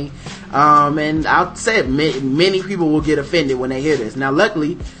anything. And I'll say it, many people will get offended when they hear this. Now,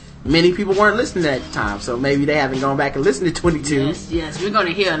 luckily, many people weren't listening at the time, so maybe they haven't gone back and listened to 22. Yes, we're going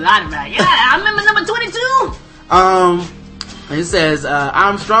to hear a lot about it. Yeah, I remember number 22. It says,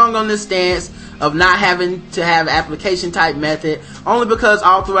 I'm strong on this stance of not having to have application type method, only because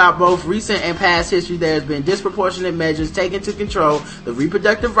all throughout both recent and past history there has been disproportionate measures taken to control the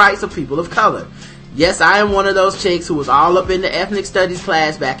reproductive rights of people of color. Yes, I am one of those chicks who was all up in the ethnic studies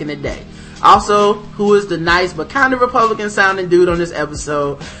class back in the day. Also, who is the nice but kind of Republican sounding dude on this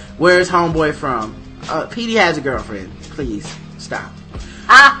episode? Where's homeboy from? Petey has a girlfriend. Please, stop.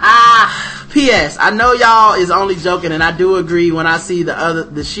 P.S. I know y'all is only joking, and I do agree when I see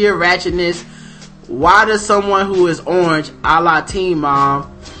the sheer ratchetness. Why does someone who is orange, a la Teen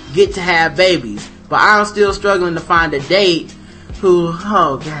Mom, get to have babies? But I'm still struggling to find a date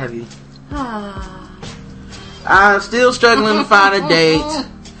Gabby. I'm still struggling to find a date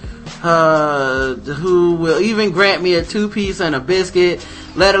who will even grant me a 2-piece and a biscuit,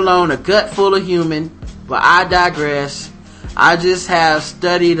 let alone a gut full of human. But I digress. I just have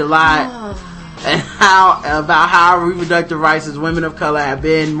studied a lot about how reproductive rights as women of color have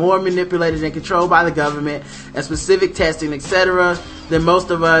been more manipulated and controlled by the government and specific testing, etc., than most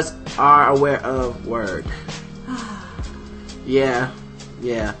of us are aware of. Word. Yeah.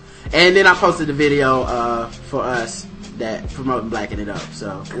 And then I posted the video for us that promoting Blacking It Up.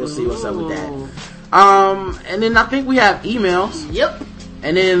 So we'll see what's up with that. And then I think we have emails. Yep.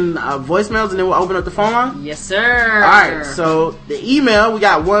 And then voicemails, and then we'll open up the phone line? Yes, sir. Alright, so the email, we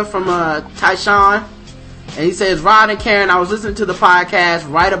got one from Tyshawn, and he says, Rod and Karen, I was listening to the podcast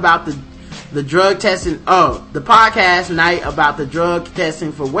right about the drug testing, the podcast night about the drug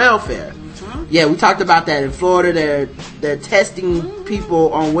testing for welfare. Mm-hmm. Yeah, we talked about that in Florida. They're testing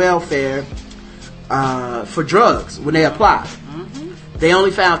people on welfare for drugs when they apply. They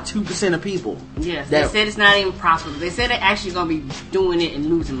only found 2% of people. Yes, they said it's not even profitable. They said they're actually going to be doing it and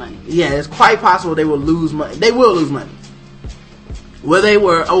losing money. Yeah, it's quite possible they will lose money. They will lose money. Where they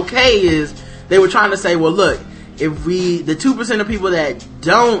were okay is they were trying to say, well, look, if the 2% of people that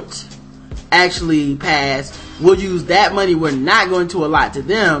don't actually pass, we'll use that money we're not going to allot to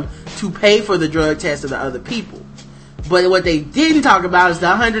them to pay for the drug test of the other people. But what they didn't talk about is the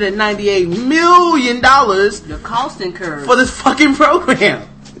 $198 million the cost incurred for this fucking program.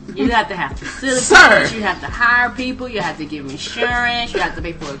 You have to have facilities. You have to hire people. You have to give insurance. You have to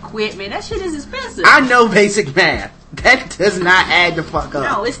pay for equipment. That shit is expensive. I know basic math. That does not add the fuck up.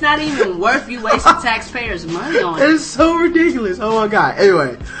 No, it's not even worth you wasting taxpayers' money on it. It's so ridiculous. Oh my god.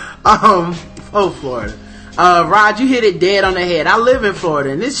 Anyway, Florida. Rod, you hit it dead on the head. I live in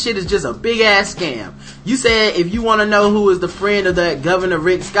Florida, and this shit is just a big ass scam. You said if you want to know who is the friend of that Governor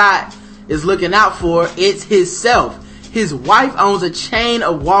Rick Scott is looking out for, it's himself. His wife owns a chain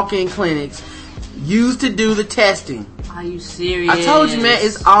of walk-in clinics used to do the testing. Are you serious? I told you, man,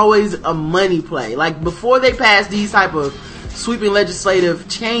 it's always a money play. Like, before they pass these type of sweeping legislative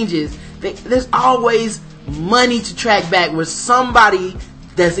changes, there's always money to track back where somebody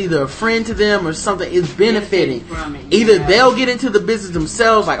that's either a friend to them or something is benefiting from it. Either they'll get into the business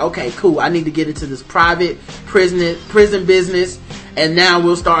themselves, like, okay, cool, I need to get into this private prison business, and now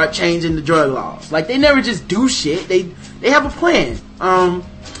we'll start changing the drug laws. Like, they never just do shit. They have a plan.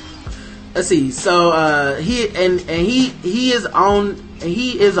 Let's see. So he is an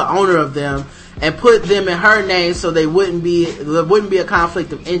owner of them and put them in her name so there wouldn't be a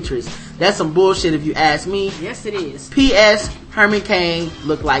conflict of interest. That's some bullshit if you ask me. Yes, it is. P.S. Herman Cain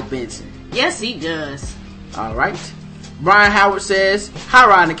look like Benson. Yes, he does. All right. Brian Howard says, "Hi,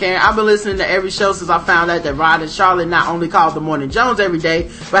 Rod and Karen. I've been listening to every show since I found out that Rod and Charlotte not only called the Morning Jones every day,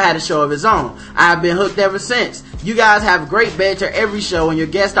 but had a show of his own. I've been hooked ever since. You guys have great banter every show, and your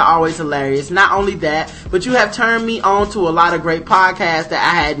guests are always hilarious. Not only that, but you have turned me on to a lot of great podcasts that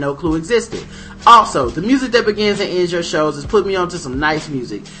I had no clue existed. Also, the music that begins and ends your shows has put me onto some nice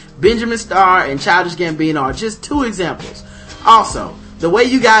music. Benjamin Starr and Childish Gambino are just two examples. Also, the way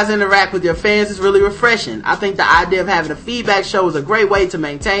you guys interact with your fans is really refreshing. I think the idea of having a feedback show is a great way to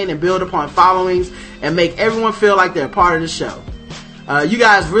maintain and build upon followings and make everyone feel like they're a part of the show. You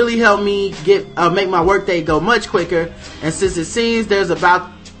guys really help me make my workday go much quicker, and since it seems there's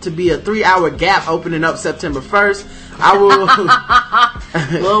about to be a 3-hour gap opening up September 1st, I will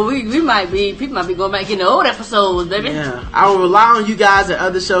well, people might be going back in the old episodes, baby. Yeah, I will rely on you guys and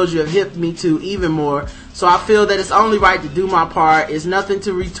other shows you have hipped me to even more, so I feel that it's only right to do my part. It's nothing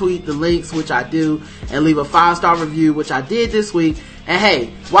to retweet the links, which I do, and leave a 5-star review, which I did this week. And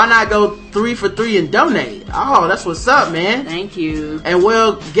hey, why not go 3 for 3 and donate? Oh, that's what's up, man. Thank you. And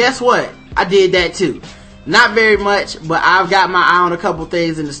well, guess what? I did that too. Not very much, but I've got my eye on a couple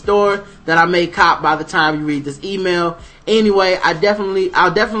things in the store that I may cop by the time you read this email. Anyway, I'll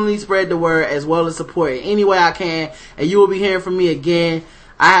definitely spread the word as well as support in any way I can, and you will be hearing from me again.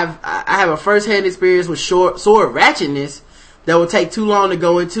 I have a first-hand experience with sword ratchetness that will take too long to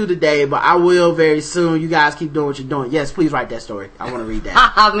go into today, but I will very soon. You guys keep doing what you're doing. Yes, please write that story. I want to read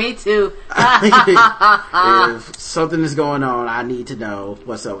that. Me too. If something is going on, I need to know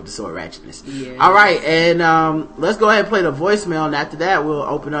what's up with the sword ratchetness. Yeah. All right, and let's go ahead and play the voicemail, and after that, we'll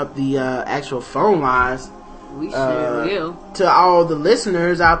open up the actual phone lines. We sure will. To all the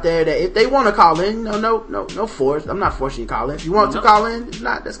listeners out there that if they want to call in, no force. I'm not forcing you to call in. If you want to call in, if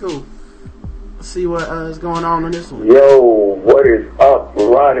not, that's cool. Let's see what is going on this one. Yo, what is up,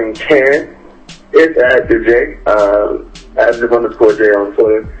 Rod and Karen? It's Active J, Active_J on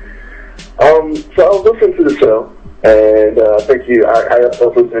Twitter. So I was listening to the show, and I was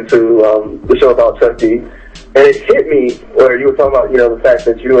listening to the show about Chuck D, and it hit me where you were talking about, the fact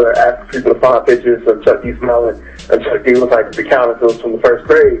that you were asking people to find pictures of Chuck D smiling, and Chuck D was like the counterfeit from the first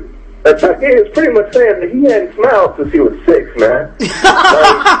grade. And Chuck D is pretty much saying that he hadn't smiled since he was 6, man.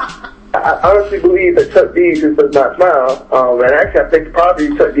 I honestly believe that Chuck D just does not smile. And actually, I think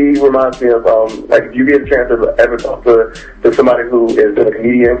probably Chuck D reminds me of, like, if you get a chance to ever talk to somebody who has been a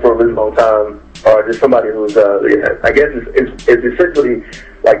comedian for a really long time, or just somebody who's, I guess it's essentially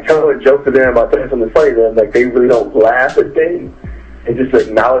like telling a joke to them about saying something funny to them. Like, they really don't laugh at things and just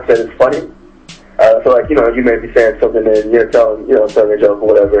acknowledge that it's funny. So, like, you may be saying something and you're telling a joke or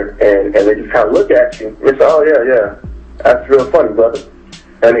whatever, and they just kind of look at you and say, oh, yeah, that's real funny, brother.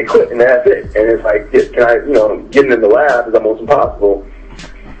 And they quit, and that's it. And it's like, getting them to laugh is almost impossible.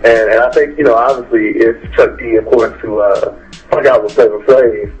 And I think, obviously, if Chuck D, of course, who hung out with Flavor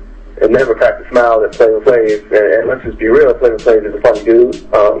Flav and never cracked a smile at Flavor Flav, and let's just be real, Flavor Flav is a funny dude.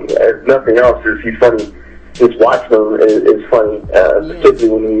 If nothing else, he's funny. Just watching him is funny, particularly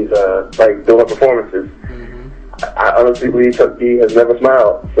when he's doing performances. Mm-hmm. I honestly believe Chuck D has never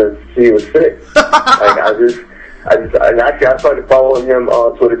smiled since he was 6. I started following him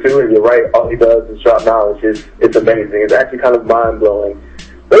on Twitter too, and you're right, all he does is drop knowledge. It's amazing. It's actually kind of mind-blowing.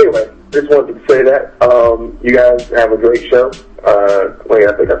 But anyway, just wanted to say that. You guys have a great show. I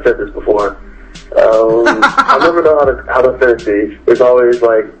think I've said this before. I never know how to finish these. It's always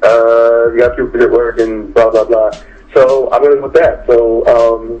like, you got people at work and blah, blah, blah. So I went with that.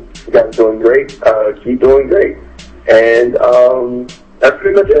 So you guys are doing great. Keep doing great. And that's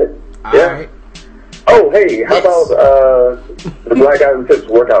pretty much it. All right. Oh, hey, how about the Black Guy Who Tips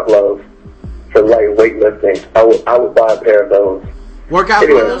workout gloves for light weightlifting? I would buy a pair of those. Workout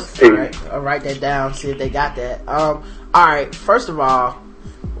gloves? All right, I'll write that down, see if they got that. All right, first of all,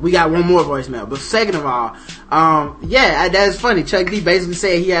 we got one more voicemail. But second of all, yeah, that's funny. Chuck D basically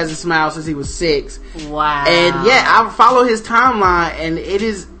said he hasn't smiled since he was 6. Wow. And yeah, I follow his timeline, and it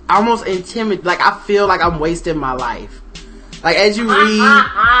is almost intimidating. Like, I feel like I'm wasting my life. Like, as you read,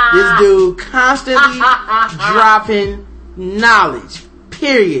 this dude constantly dropping knowledge.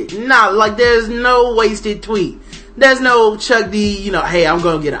 Period. Like, there's no wasted tweet. There's no Chuck D, you know, hey, I'm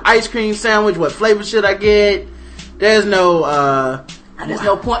gonna get an ice cream sandwich. What flavor should I get? There's no, there's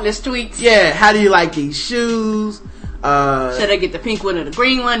no pointless tweets. Yeah, how do you like these shoes? Should I get the pink one or the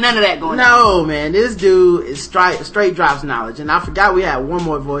green one? None of that going on. No, man, this dude is straight drops knowledge. And I forgot we had one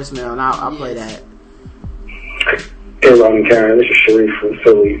more voicemail, and I'll play that. Hey, Ron and Karen, this is Sharif from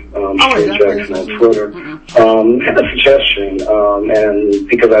Philly, Straight Jackson on Twitter. Had a suggestion, and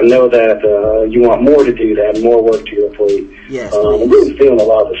because I know that you want more to do that, more work to your plate. Yes. I'm really feeling a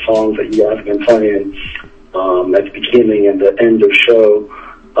lot of the songs that you guys have been playing at the beginning and the end of show,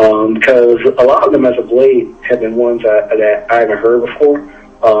 because a lot of them as of late have been ones that I haven't heard before,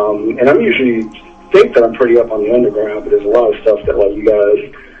 and I'm usually think that I'm pretty up on the underground, but there's a lot of stuff that like you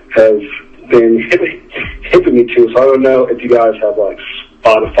guys have been hipping me to, so I don't know if you guys have like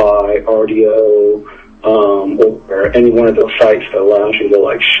Spotify, RDO, or any one of those sites that allows you to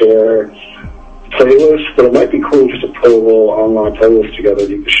like share playlists, but it might be cool just to put a little online playlist together that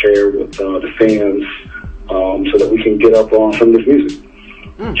you can share with the fans, so that we can get up on some of this music.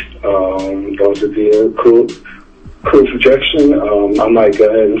 That would be a cool suggestion. I might go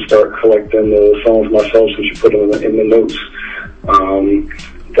ahead and start collecting the songs myself since you put them in the notes.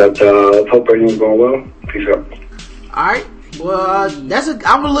 But hope everything's going well. Peace out. Alright. Well, I'm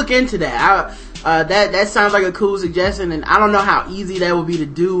gonna look into that. That sounds like a cool suggestion, and I don't know how easy that would be to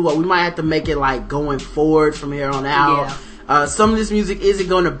do. But we might have to make it like going forward from here on out. Yeah. Some of this music isn't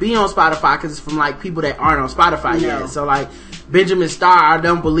going to be on Spotify because it's from like people that aren't on Spotify yet. So like Benjamin Starr, I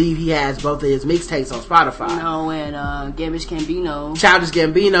don't believe he has both of his mixtapes on Spotify. No, and Childish Gambino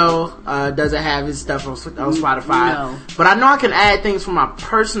doesn't have his stuff on Spotify. No. But I know I can add things from my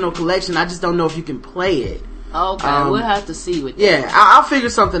personal collection. I just don't know if you can play it. Okay, we'll have to see with that. Yeah, I'll figure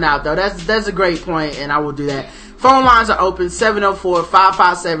something out though. That's a great point, and I will do that. Phone lines are open,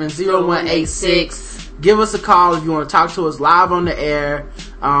 704-557-0186. Give us a call if you want to talk to us live on the air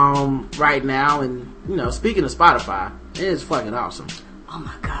right now. And, you know, speaking of Spotify, it is fucking awesome. Oh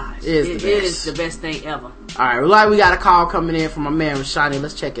my gosh. It is the best thing ever. Alright, we got a call coming in from my man Rashani.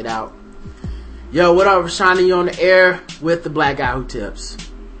 Let's check it out. Yo, what up, Rashani? You on the air with the Black Guy Who Tips.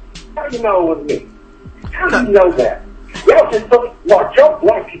 How do you know it was me? How do you know that? Y'all just so smart. Y'all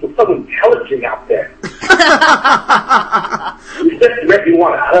black people so intelligent out there. You just make me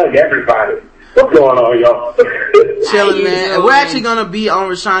want to hug everybody. What's going on, y'all? Chilling, man. And we're actually gonna be on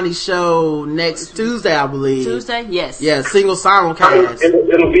Rashani's show next Tuesday, I believe. Tuesday? Yes. Yeah, single simulcast.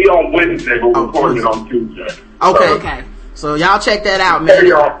 It'll be on Wednesday, but we're recording it on Tuesday. Okay. So y'all check that out, man.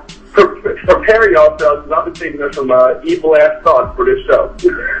 Prepare yourselves, because I've been thinking of some evil ass thoughts for this show.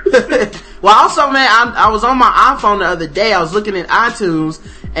 Well, also, man, I was on my iPhone the other day. I was looking at iTunes,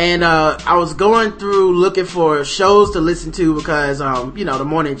 and I was going through looking for shows to listen to because, you know, The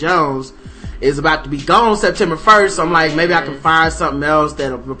Morning Jones is about to be gone September 1st. So I'm like, maybe I can find something else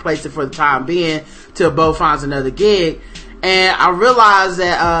that'll replace it for the time being till Bo finds another gig. And I realized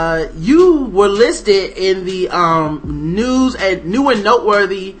that you were listed in the news and new and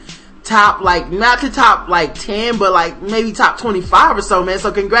noteworthy top, like not the top like 10, but like maybe top 25 or so, man.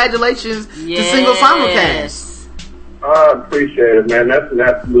 So congratulations to Single Simulcast. I appreciate it, man. That's an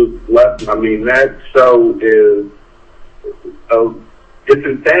absolute blessing. I mean, that show is it's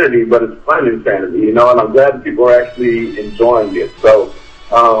insanity, but it's fun insanity, you know, and I'm glad that people are actually enjoying it. So,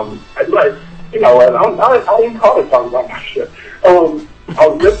 like, you know, I didn't call it talking about my shit. I was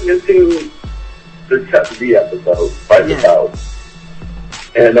listening to the Chuck D episode, Fight the House,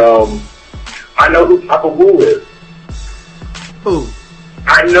 and I know who Papa Wu is. Who?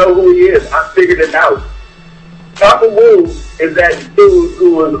 I know who he is. I figured it out. Papa Wu is that dude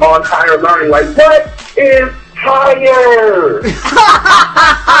who was on Higher Learning, like, what is higher?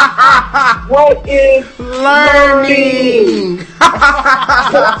 What is learning?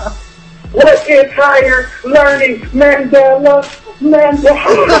 What is higher learning? Mandela.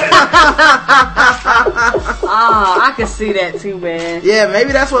 I I can see that too, man. Yeah,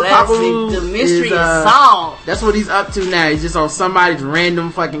 maybe that's what Papa Wu the mystery is solved. That's what he's up to now. He's just on somebody's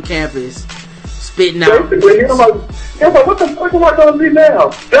random fucking campus, spitting out. Basically, he's like, what the fuck am I going to do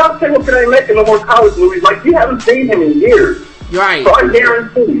now? John Singleton ain't making no more college movies. Like, you haven't seen him in years. Right. So I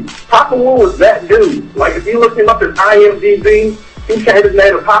guarantee Papa Wu was that dude. Like, if you look him up in IMDb, he changed his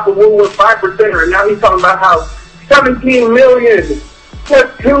name to Papa Wu was 5%er, and now he's talking about how 17 million plus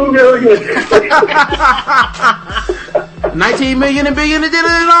 2 million. 19 million and billion and did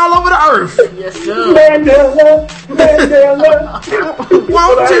it all over the earth. Yes, sir. Mandela.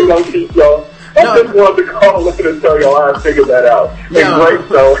 Won't I ain't gonna keep y'all. I just wanted to call in and tell y'all I figured that out. And great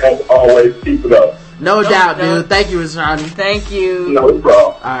show, as always, keep it up. No doubt, dude. Thank you, Rashani. Thank you. No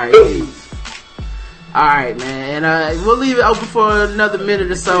problem. Alright, peace. Alright, man. And we'll leave it open for another minute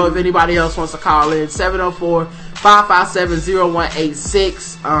or so if anybody else wants to call in.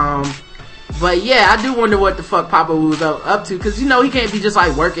 704-557-0186. But yeah, I do wonder what the fuck Papa Wu's up to, because you know he can't be just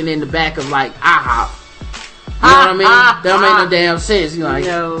like working in the back of like IHOP. You know what I mean? That don't make no damn sense. You like,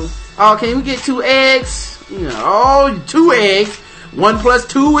 oh, can we get 2 eggs? You know, oh, 2 eggs. 1 plus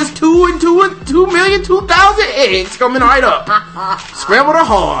 2 is 2, and 2,002,000 eggs coming right up. Scrambled or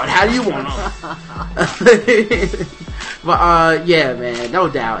hard? How do you want them? But yeah, man, no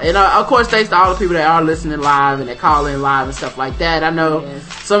doubt. And of course, thanks to all the people that are listening live and that call in live and stuff like that. I know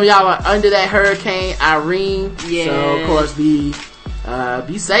some of y'all are under that Hurricane Irene. Yeah. So of course, be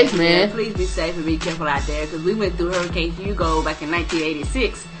safe, man. Yeah, please be safe and be careful out there, because we went through Hurricane Hugo back in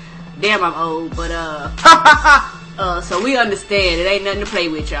 1986. Damn, I'm old, but so we understand. It ain't nothing to play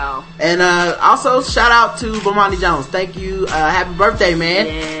with, y'all. And also shout out to Bomani Jones. Thank you. Happy birthday, man.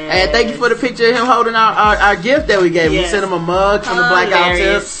 Yes. And thank you for the picture of him holding our gift that we gave. Yes. We sent him a mug from the Blackout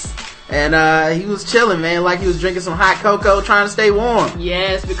Tips. And he was chilling, man, like he was drinking some hot cocoa, trying to stay warm.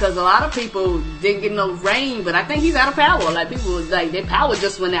 Yes, because a lot of people didn't get no rain, but I think he's out of power. Like, people, like, their power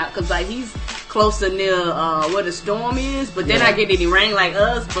just went out, because like he's closer near where the storm is, but they're not getting any rain like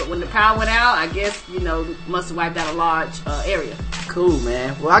us. But when the power went out, I guess, you know, must have wiped out a large area. Cool,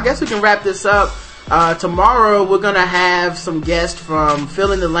 man. Well, I guess we can wrap this up. Tomorrow we're gonna have some guests from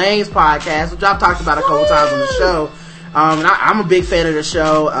Fill in the Lanes podcast, which I've talked about a couple times on the show. And I'm a big fan of the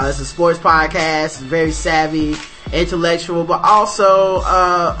show. It's a sports podcast. It's very savvy, intellectual, but also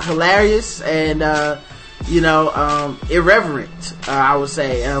hilarious and irreverent, I would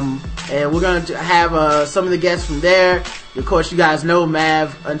say. And we're going to have some of the guests from there. Of course, you guys know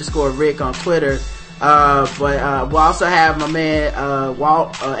Mav_Rick on Twitter. But we'll also have my man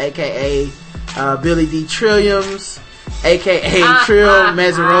Walt, aka Billy D. Trilliums, aka Trill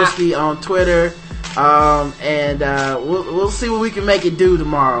Mazarowski on Twitter. We'll see what we can make it do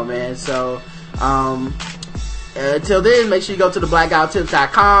tomorrow, man. So until then, make sure you go to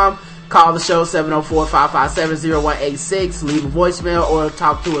theblackguywhotips.com, call the show 704-557-0186, leave a voicemail or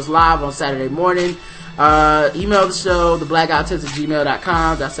talk to us live on Saturday morning. Email the show,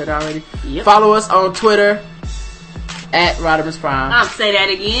 theblackguywhotips@gmail.com. Did I say that already? Yep. Follow us on Twitter at Rodimus Prime. I'll say that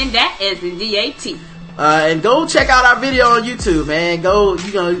again. That is the DAT. And go check out our video on YouTube, man. Go,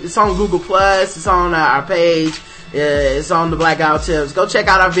 it's on Google Plus, it's on our page, it's on the Black Guy Who Tips. Go check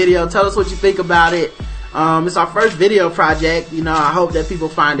out our video, tell us what you think about it. It's our first video project, I hope that people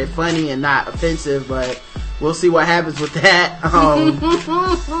find it funny and not offensive, but we'll see what happens with that.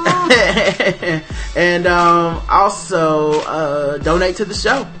 And also donate to the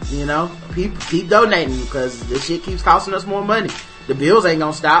show, keep donating, because this shit keeps costing us more money. The bills ain't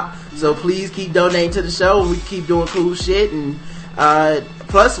gonna stop, so please keep donating to the show, and we keep doing cool shit. And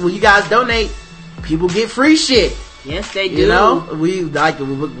plus, when you guys donate, people get free shit. Yes, they do. We like,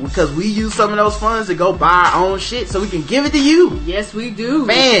 because we use some of those funds to go buy our own shit, so we can give it to you. Yes, we do.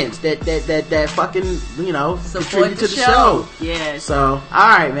 Fans that fucking contribute to the show. Yes. So, all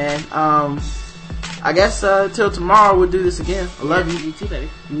right, man. I guess till tomorrow we'll do this again. I love you. You too, baby.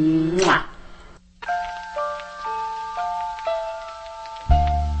 Mwah.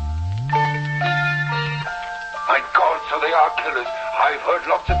 So they are killers. I've heard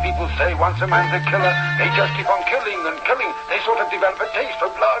lots of people say once a man's a killer, they just keep on killing and killing. They sort of develop a taste for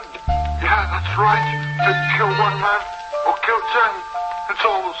blood. Yeah, that's right. To kill one man or kill 10, it's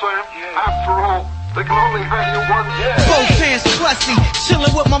all the same. Yeah. After all, they can only hang you once. Yeah. Both hands crusty,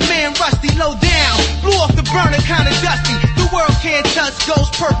 chilling with my man Rusty, low down. Blew off the burner, kinda dusty. The world can't touch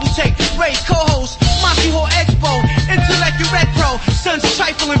Ghost, Purple Tape, Ray, co-host, Monkey Hall Expo, Intellectual Retro, Sun's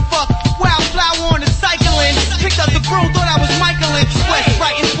trifling fuck, Wildflower on the cycling. Picked up the broom, thought I was Michaelin. West,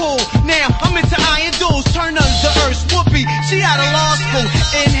 right, and pool. Now I'm into iron duels, turn under the earth. Whoopee, she out of law school.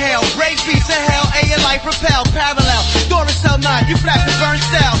 Inhale, break beats of hell, A your life propel, parallel. Duracell nut, you flash the burn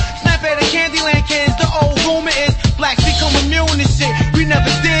cell. Snap at the Candyland kids, the old rumor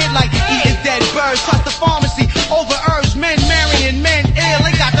birds, trust the pharmacy over herbs. Men marrying men ill,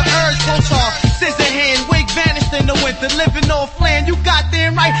 they got the urge, Kotar. Scissor hand, wig vanished in the winter. Living off land, you got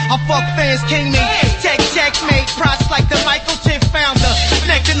them right. I fuck fans, king me. Checkmate, props like the Michael Chip founder.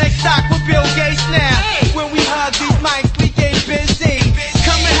 Neck to neck stock with Bill Gates now. When we hug these mics, we get busy.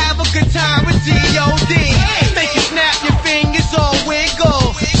 Come and have a good time with D.O.D. Make you snap your fingers or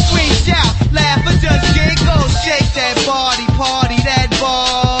wiggle. Scream, shout, laugh or just giggle. Shake that body, party that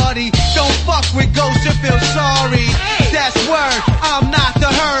body. Don't fuck with ghosts, you feel sorry. That's word, I'm not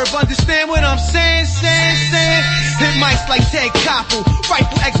the herb. Understand what I'm saying? Hit mics like Ted Koppel,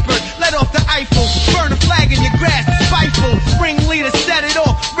 rifle expert, let off the Eiffel. Burn a flag in your grass, spiteful. Ringleader, set it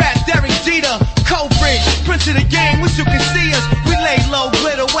off. Rap Derek Jeter, Culprit, Prince of the game. Wish you can see us. We lay low,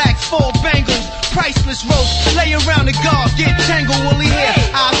 glitter wax, full bangles, priceless roast. Lay around the guard, get tangled, woolly hair,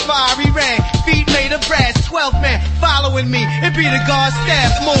 eyes fiery red, feet made of brass. 12 man following me, it be the guard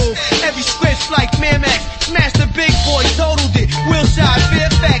staff move. Every script like Miramax, smash the big boy, totaled it. Wheel shot,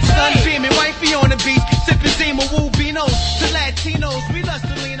 Fairfax, sun beaming, wifey on the beach.